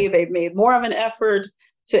you see, they've made more of an effort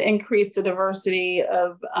to increase the diversity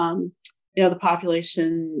of, the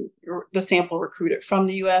population, the sample recruited from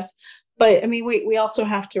the U.S. But I mean, we also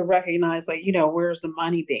have to recognize, where's the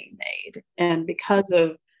money being made? And because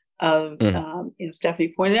of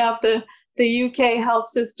Stephanie pointed out the UK health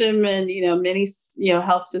system, and many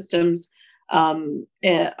health systems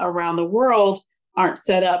around the world aren't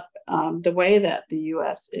set up the way that the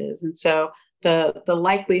U.S. is, and so the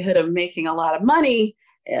likelihood of making a lot of money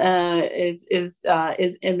is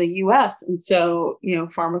in the U.S. And so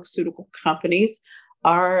pharmaceutical companies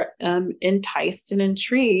are enticed and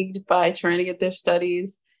intrigued by trying to get their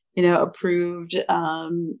studies approved,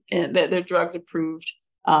 and their drugs approved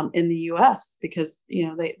in the U.S. because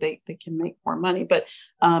they can make more money. But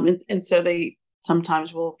and so they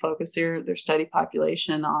sometimes will focus their study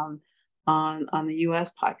population on the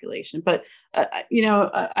U.S. population. But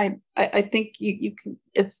I think you can,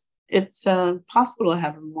 it's possible to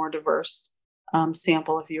have a more diverse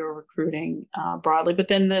sample if you're recruiting broadly. But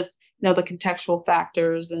then there's the contextual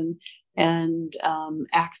factors and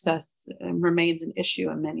access remains an issue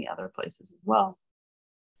in many other places as well.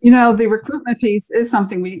 The recruitment piece is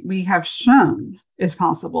something we have shown is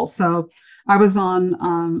possible. So I was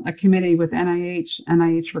on a committee with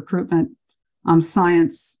NIH recruitment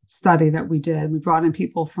science study that we did. We brought in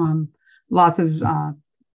people from lots of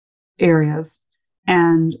areas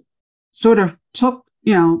and sort of took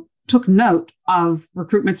note of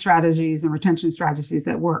recruitment strategies and retention strategies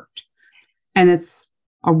that worked. And it's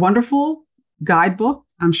a wonderful guidebook.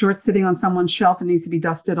 I'm sure it's sitting on someone's shelf and needs to be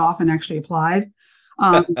dusted off and actually applied.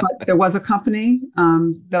 But there was a company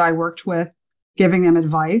that I worked with giving them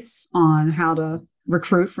advice on how to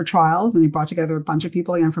recruit for trials. And he brought together a bunch of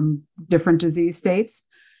people, again, from different disease states.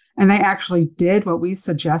 And they actually did what we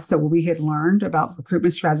suggested, what we had learned about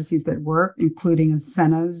recruitment strategies that work, including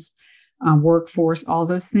incentives, workforce, all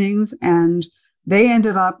those things. And they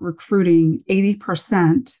ended up recruiting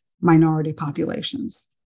 80% minority populations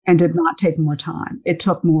and did not take more time. It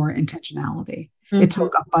took more intentionality. Mm-hmm. It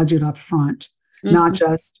took a budget up front, not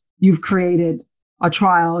just you've created a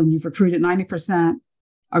trial and you've recruited 90%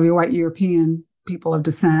 of your white European people of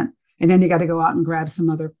descent, and then you got to go out and grab some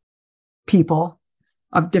other people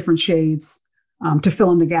of different shades to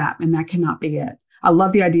fill in the gap. And that cannot be it. I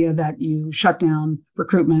love the idea that you shut down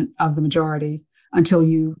recruitment of the majority and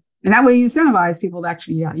that way you incentivize people to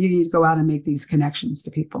actually, you need to go out and make these connections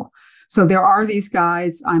to people. So there are these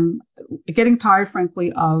guides. I'm getting tired,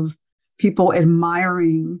 frankly, of people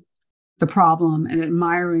admiring the problem and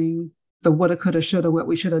admiring the woulda, coulda, shoulda, what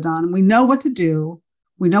we should have done. We know what to do.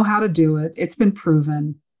 We know how to do it. It's been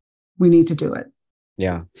proven. We need to do it.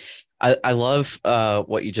 Yeah. I love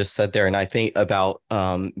what you just said there. And I think about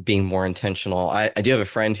being more intentional. I do have a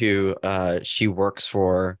friend who she works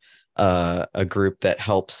for a group that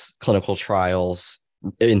helps clinical trials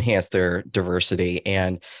enhance their diversity.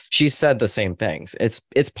 And she said the same things.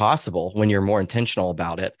 It's possible when you're more intentional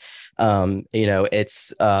about it.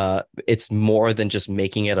 It's more than just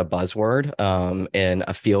making it a buzzword and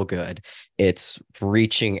a feel good. It's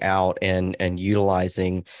reaching out and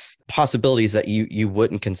utilizing possibilities that you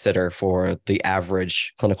wouldn't consider for the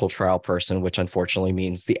average clinical trial person, which unfortunately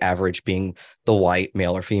means the average being the white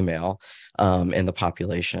male or female in the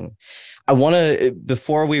population. I want to,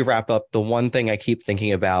 before we wrap up, the one thing I keep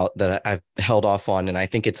thinking about that I've held off on, and I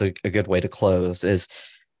think it's a good way to close, is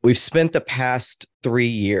we've spent the past 3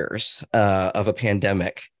 years of a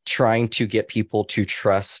pandemic trying to get people to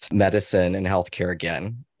trust medicine and healthcare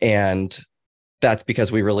again. And that's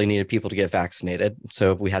because we really needed people to get vaccinated.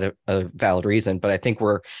 So we had a valid reason. But I think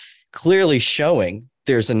we're clearly showing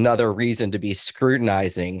there's another reason to be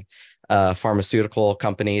scrutinizing pharmaceutical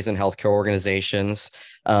companies and healthcare organizations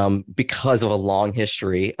because of a long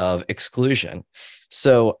history of exclusion.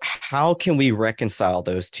 So how can we reconcile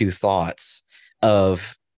those two thoughts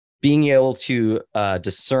of being able to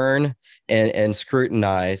discern and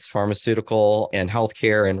scrutinize pharmaceutical and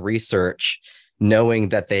healthcare and research, knowing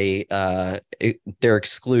that they're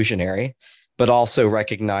exclusionary, but also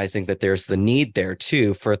recognizing that there's the need there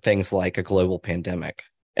too for things like a global pandemic?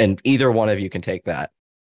 And either one of you can take that.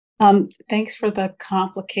 Thanks for the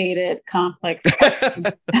complicated, complex question.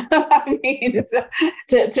 I mean,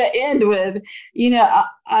 to end with,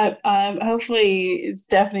 I hopefully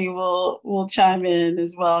Stephanie will chime in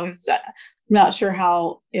as well. I'm not sure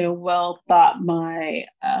how well thought my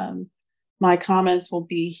comments will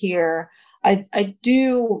be here. I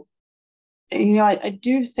do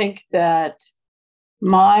think that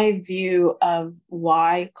my view of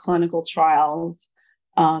why clinical trials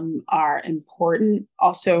are important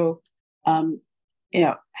also, that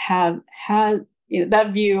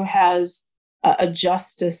view has a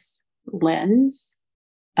justice lens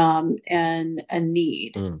and a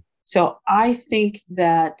need. So I think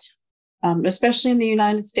that, especially in the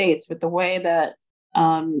United States, with the way that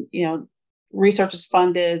research is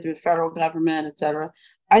funded through the federal government, et cetera,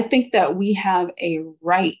 I think that we have a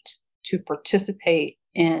right to participate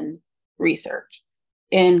in research,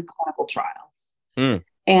 in clinical trials.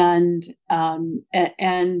 And I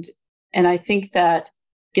think that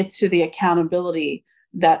gets to the accountability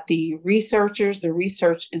that the researchers, the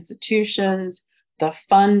research institutions, the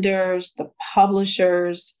funders, the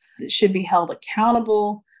publishers should be held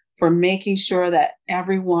accountable for making sure that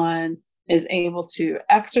everyone is able to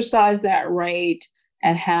exercise that right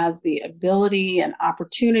and has the ability and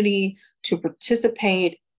opportunity to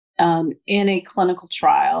participate in a clinical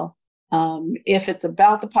trial, if it's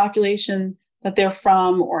about the population that they're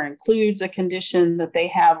from or includes a condition that they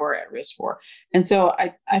have or are at risk for. And so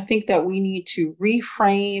I think that we need to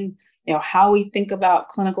reframe, how we think about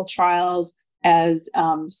clinical trials as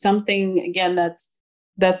something, again, that's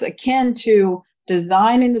akin to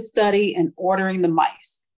designing the study and ordering the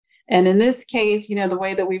mice. And in this case, the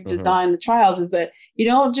way that we've designed the trials is that you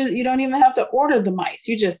don't even have to order the mice.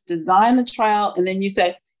 You just design the trial and then you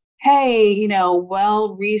say, hey,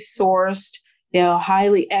 well-resourced,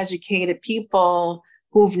 highly educated people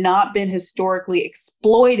who've not been historically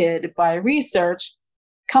exploited by research,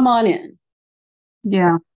 come on in.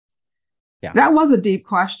 Yeah. That was a deep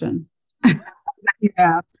question that you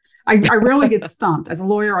asked. I rarely get stumped. As a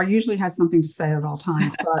lawyer, I usually have something to say at all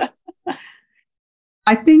times, but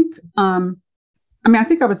I think, I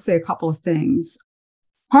think I would say a couple of things.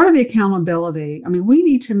 Part of the accountability, we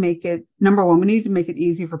need to make it, number one, we need to make it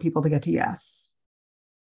easy for people to get to yes.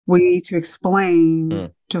 We need to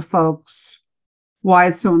explain to folks why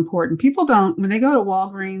it's so important. People don't, when they go to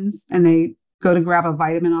Walgreens and they go to grab a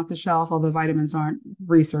vitamin off the shelf, although vitamins aren't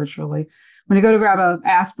research really, when they go to grab an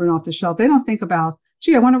aspirin off the shelf, they don't think about,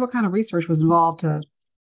 gee, I wonder what kind of research was involved to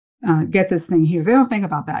get this thing here. They don't think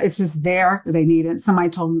about that. It's just there. They need it. Somebody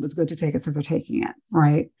told them it was good to take it, so they're taking it,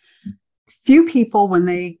 right? Few people, when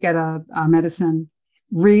they get a medicine,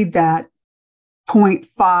 read that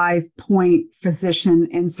 0.5 point physician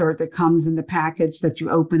insert that comes in the package that you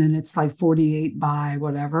open and it's like 48 by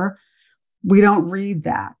whatever. We don't read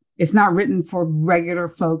that. It's not written for regular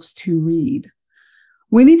folks to read.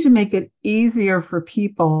 We need to make it easier for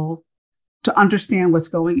people to understand what's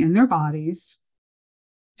going in their bodies,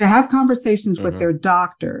 to have conversations with their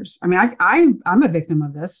doctors. I'm a victim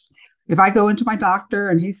of this. If I go into my doctor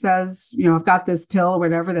and he says, I've got this pill or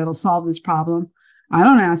whatever that'll solve this problem, I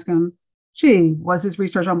don't ask him, gee, was this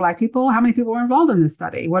research on Black people? How many people were involved in this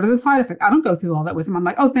study? What are the side effects? I don't go through all that with him. I'm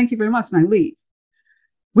like, oh, thank you very much. And I leave.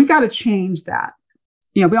 We got to change that.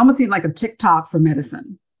 We almost need like a TikTok for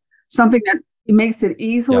medicine, something that makes it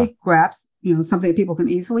easily grasp, something that people can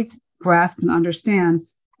easily grasp and understand,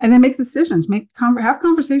 and then make decisions, have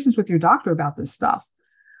conversations with your doctor about this stuff.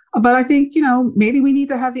 But I think, maybe we need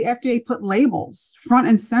to have the FDA put labels front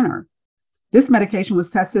and center. This medication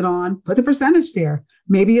was tested on, put the percentage there.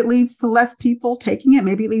 Maybe it leads to less people taking it.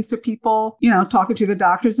 Maybe it leads to people, talking to the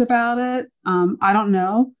doctors about it. I don't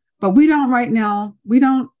know. But we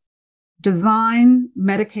don't design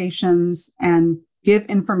medications and give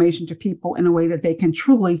information to people in a way that they can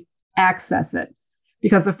truly access it.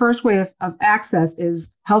 Because the first way of access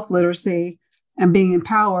is health literacy and being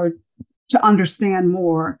empowered to understand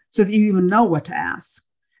more so that you even know what to ask.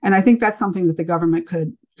 And I think that's something that the government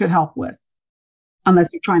could help with,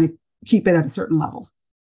 unless you're trying to keep it at a certain level.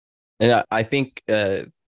 And I think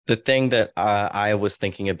the thing that I was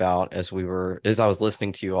thinking about as I was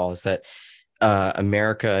listening to you all is that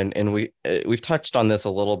America, and we've touched on this a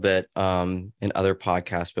little bit in other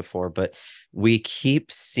podcasts before, but we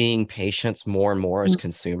keep seeing patients more and more as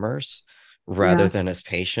consumers rather than as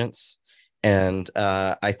patients. And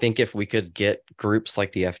I think if we could get groups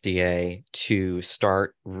like the FDA to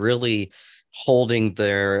start really holding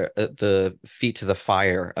the feet to the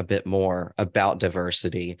fire a bit more about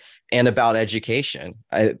diversity and about education,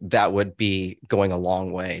 that would be going a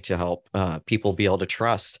long way to help people be able to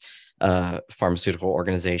trust pharmaceutical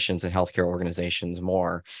organizations and healthcare organizations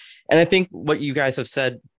more. And I think what you guys have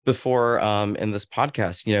said before in this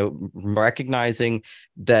podcast, recognizing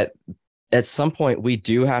that at some point we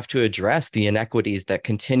do have to address the inequities that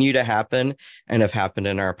continue to happen and have happened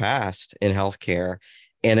in our past in healthcare,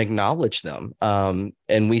 and acknowledge them.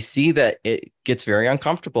 And we see that it gets very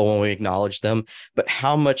uncomfortable when we acknowledge them, but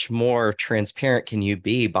how much more transparent can you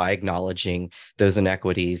be by acknowledging those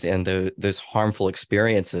inequities and those harmful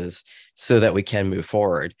experiences so that we can move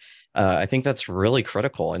forward? I think that's really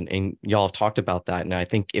critical. And y'all have talked about that. And I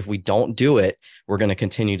think if we don't do it, we're going to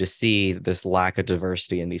continue to see this lack of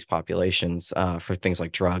diversity in these populations for things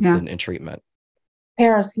like drugs and treatment.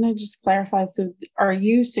 Paris, can I just clarify? So are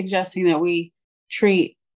you suggesting that we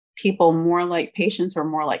treat people more like patients or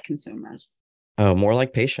more like consumers? Oh, more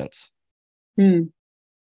like patients. I'm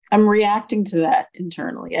reacting to that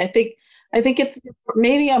internally. I think it's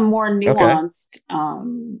maybe a more nuanced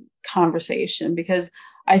conversation, because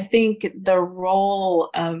I think the role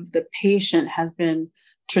of the patient has been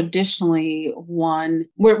traditionally one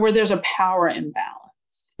where there's a power imbalance.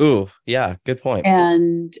 Ooh, yeah, good point.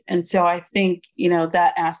 And so I think,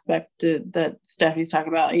 that aspect that Stephanie's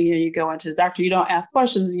talking about, you go into the doctor, you don't ask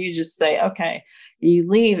questions, you just say, okay, you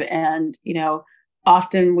leave. And,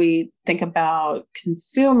 often we think about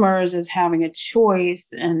consumers as having a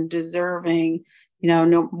choice and deserving,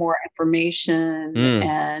 no more information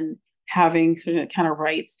and having sort of kind of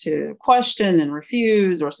rights to question and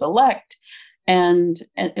refuse or select. And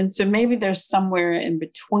so maybe there's somewhere in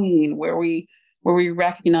between where we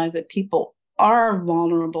recognize that people are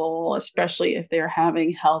vulnerable, especially if they're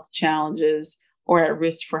having health challenges or at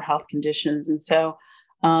risk for health conditions. And so,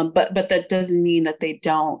 but that doesn't mean that they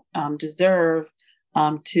don't deserve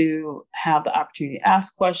to have the opportunity to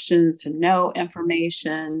ask questions, to know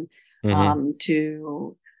information,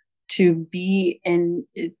 to be in,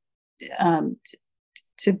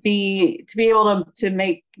 to be able to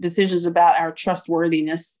make decisions about our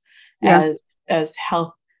trustworthiness as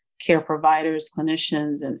health care providers,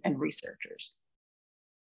 clinicians, and researchers.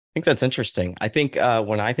 I think that's interesting. I think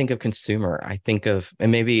when I think of consumer, I think of, and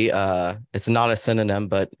maybe it's not a synonym,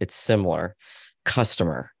 but it's similar,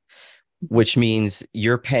 customer, which means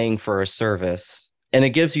you're paying for a service and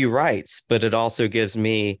it gives you rights, but it also gives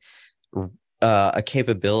me a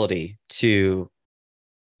capability to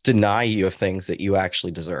deny you of things that you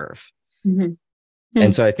actually deserve.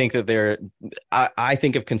 And so I think that I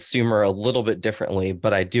think of consumer a little bit differently,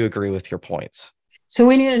 but I do agree with your points. So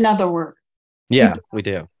we need another word. Yeah, we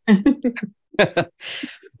do.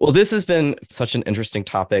 Well, this has been such an interesting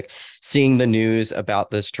topic, seeing the news about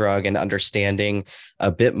this drug and understanding a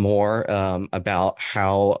bit more about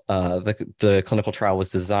how the clinical trial was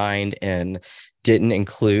designed and didn't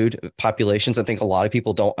include populations. I think a lot of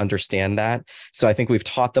people don't understand that. So I think we've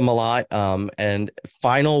taught them a lot. And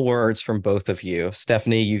final words from both of you.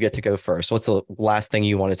 Stephanie, you get to go first. What's the last thing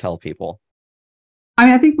you want to tell people? I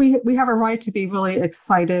mean, I think we have a right to be really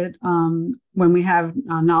excited when we have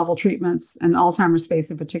novel treatments, and Alzheimer's space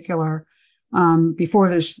in particular. Before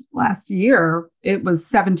this last year, it was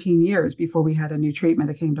 17 years before we had a new treatment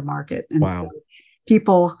that came to market. And so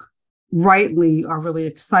people rightly are really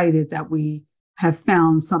excited that we have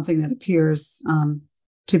found something that appears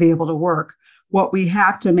to be able to work. What we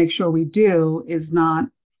have to make sure we do is not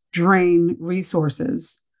drain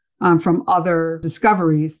resources from other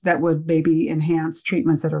discoveries that would maybe enhance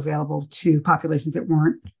treatments that are available to populations that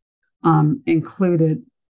weren't included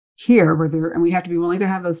here. And we have to be willing to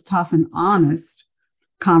have those tough and honest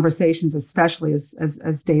conversations, especially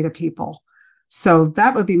as data people. So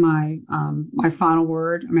that would be my final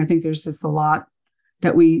word. I mean, I think there's just a lot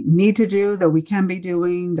that we need to do, that we can be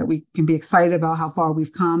doing, that we can be excited about how far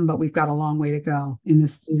we've come, but we've got a long way to go in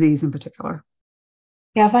this disease in particular.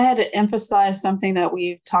 Yeah, if I had to emphasize something that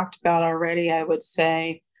we've talked about already, I would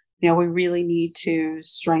say, we really need to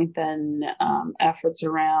strengthen efforts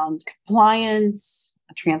around compliance,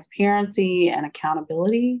 transparency, and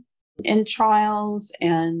accountability. in trials,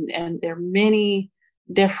 and there are many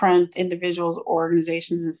different individuals,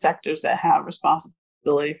 organizations, and sectors that have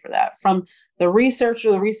responsibility for that. From the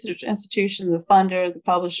researcher, the research institution, the funder, the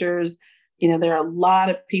publishers, there are a lot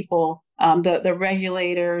of people, the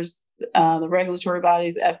regulators, the regulatory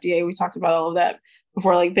bodies, FDA. We talked about all of that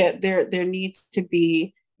before. Like that, there needs to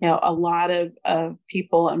be a lot of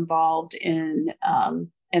people involved in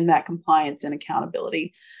that compliance and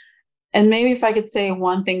accountability. And maybe if I could say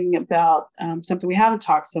one thing about something we haven't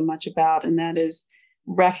talked so much about, and that is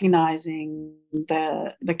recognizing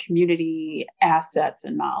the community assets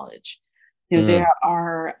and knowledge. There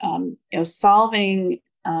are solving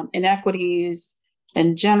inequities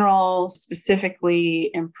in general, specifically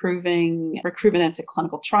improving recruitment into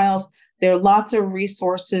clinical trials. There are lots of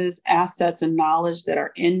resources, assets, and knowledge that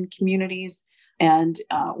are in communities. And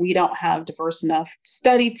we don't have diverse enough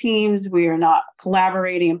study teams. We are not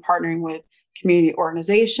collaborating and partnering with community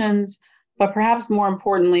organizations. But perhaps more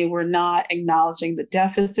importantly, we're not acknowledging the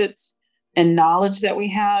deficits and knowledge that we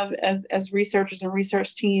have as researchers and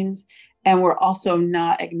research teams. And we're also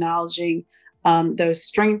not acknowledging those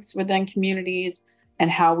strengths within communities and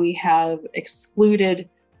how we have excluded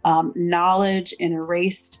knowledge and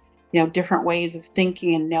erased different ways of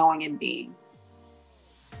thinking and knowing and being.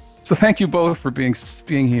 So thank you both for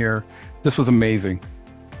being here. This was amazing.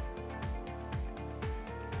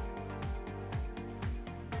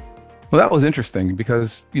 Well, that was interesting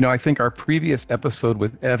because, I think our previous episode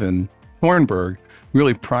with Evan Thornburg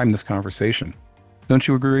really primed this conversation. Don't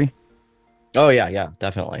you agree? Oh, yeah,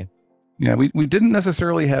 definitely. Yeah, we didn't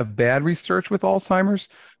necessarily have bad research with Alzheimer's,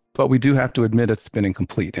 but we do have to admit it's been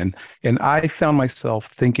incomplete. And I found myself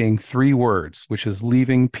thinking 3 words, which is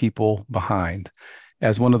leaving people behind,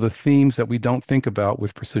 as one of the themes that we don't think about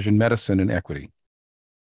with precision medicine and equity.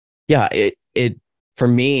 Yeah, it for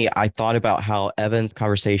me, I thought about how Evan's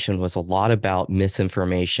conversation was a lot about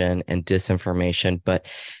misinformation and disinformation, but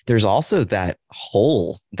there's also that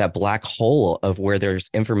black hole of where there's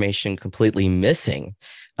information completely missing,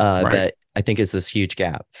 Right. that I think is this huge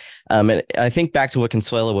gap. And I think back to what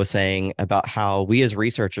Consuelo was saying about how we as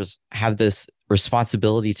researchers have this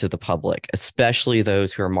responsibility to the public, especially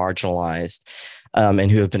those who are marginalized and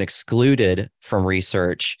who have been excluded from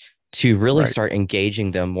research, to really start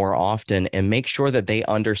engaging them more often and make sure that they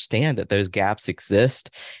understand that those gaps exist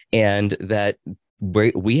and that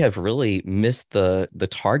we have really missed the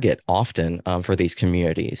target often for these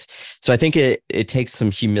communities. So I think it takes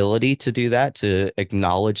some humility to do that, to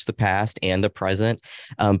acknowledge the past and the present.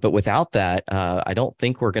 But without that, I don't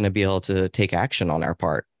think we're going to be able to take action on our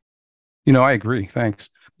part. I agree. Thanks.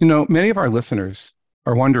 Many of our listeners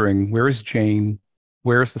are wondering, where is Jane?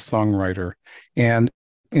 Where is the songwriter? And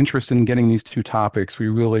interested in getting these 2 topics, we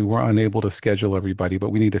really were unable to schedule everybody,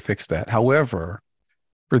 but we need to fix that. However,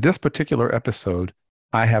 for this particular episode,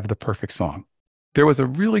 I have the perfect song. There was a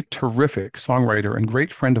really terrific songwriter and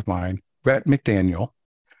great friend of mine, Rhett McDaniel,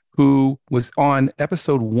 who was on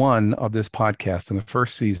episode 1 of this podcast in the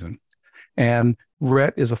first season. And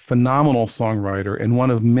Rhett is a phenomenal songwriter and one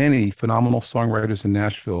of many phenomenal songwriters in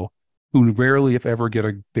Nashville who rarely, if ever, get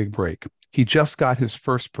a big break. He just got his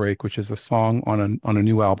first break, which is a song on a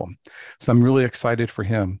new album. So I'm really excited for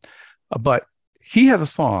him. But he has a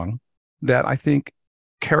song that I think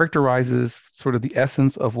characterizes sort of the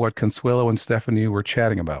essence of what Consuelo and Stephanie were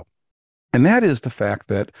chatting about. And that is the fact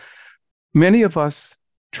that many of us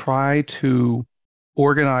try to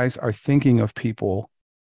organize our thinking of people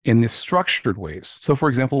in these structured ways. So, for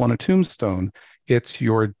example, on a tombstone, it's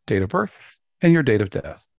your date of birth and your date of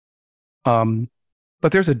death.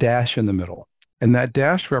 But there's a dash in the middle, and that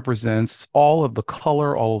dash represents all of the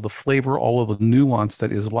color, all of the flavor, all of the nuance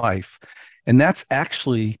that is life. And that's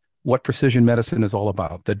actually what precision medicine is all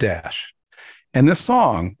about, the dash. And this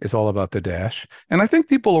song is all about the dash. And I think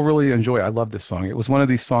people will really enjoy it. I love this song. It was one of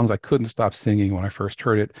these songs I couldn't stop singing when I first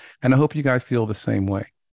heard it. And I hope you guys feel the same way.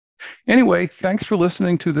 Anyway, thanks for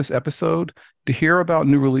listening to this episode. To hear about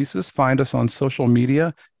new releases, find us on social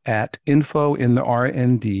media at info in the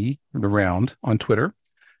RND, the round, on Twitter,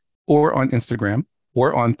 or on Instagram,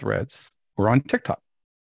 or on Threads, or on TikTok.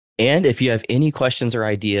 And if you have any questions or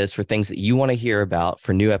ideas for things that you want to hear about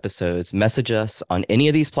for new episodes, message us on any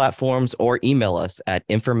of these platforms or email us at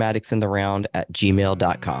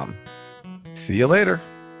informaticsintheround@gmail.com. See you later.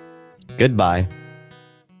 Goodbye.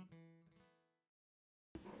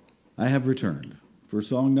 I have returned for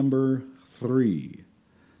song number 3.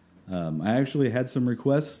 I actually had some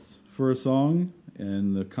requests for a song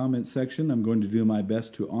in the comment section. I'm going to do my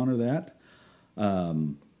best to honor that.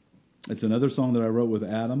 It's another song that I wrote with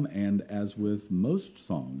Adam, and as with most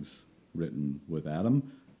songs written with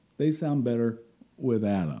Adam, they sound better with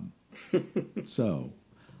Adam. So,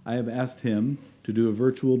 I have asked him to do a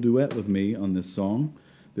virtual duet with me on this song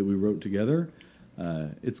that we wrote together.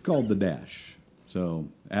 It's called The Dash. So,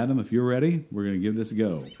 Adam, if you're ready, we're going to give this a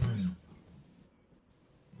go.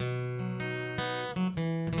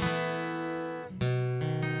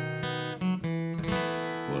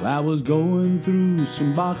 Well, I was going through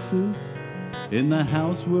some boxes in the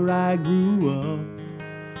house where I grew up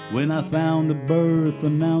when I found a birth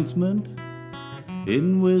announcement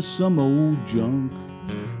hidden with some old junk.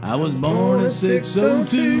 I was born at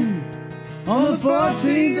 6:02 on the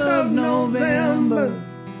 14th of November,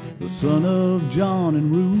 the son of John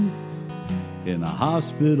and Ruth, in a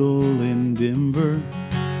hospital in Denver.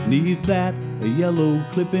 Neath that, a yellow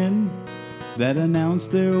clipping that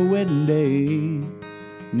announced their wedding day,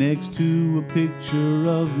 next to a picture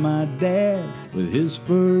of my dad with his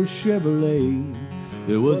first Chevrolet.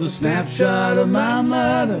 There was a snapshot of my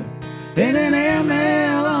mother in an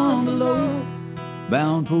airmail envelope,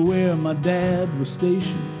 bound for where my dad was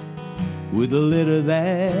stationed, with a letter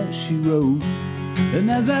that she wrote. And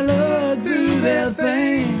as I looked through their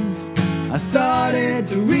things, I started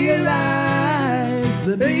to realize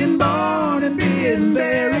that being born and being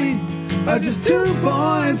buried are just 2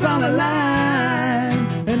 points on a line,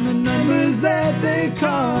 and the numbers that they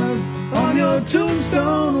carve on your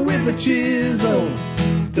tombstone with a chisel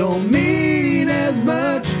don't mean as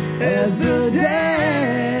much as the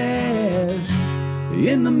dash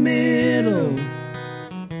in the middle.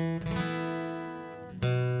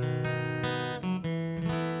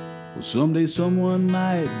 Well, someday someone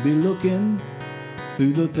might be looking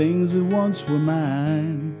through the things that once were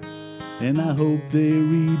mine, and I hope they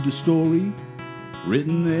read the story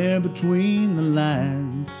written there between the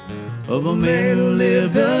lines of a man who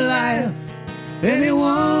lived a life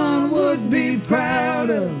anyone would be proud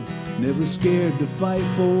of, never scared to fight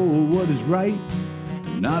for what is right,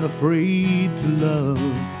 not afraid to love.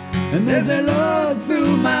 And as they look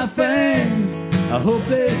through my things, I hope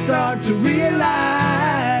they start to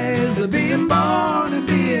realize that being born and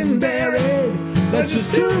being buried, that's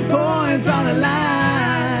just 2 points on a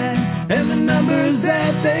line, and the numbers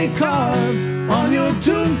that they carve on your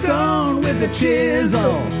tombstone with a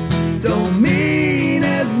chisel don't mean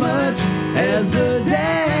as much as the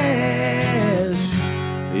dash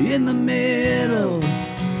in the middle.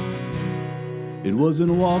 It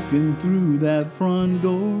wasn't walking through that front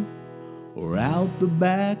door or out the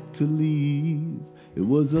back to leave. It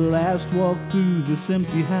was the last walk through this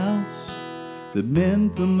empty house that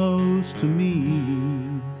meant the most to me.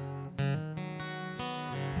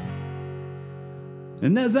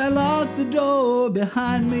 And as I locked the door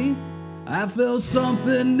behind me, I felt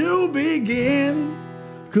something new begin.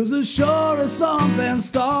 'Cause as sure as something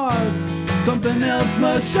starts, something else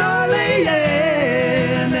must surely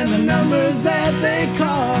end. And the numbers that they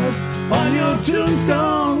carve on your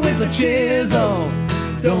tombstone with a chisel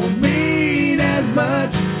don't mean as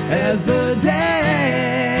much as the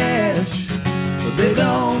dash. They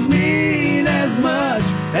don't mean as much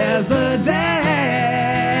as the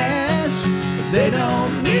dash. They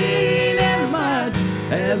don't mean as much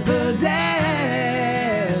as the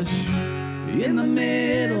dash in the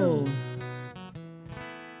middle.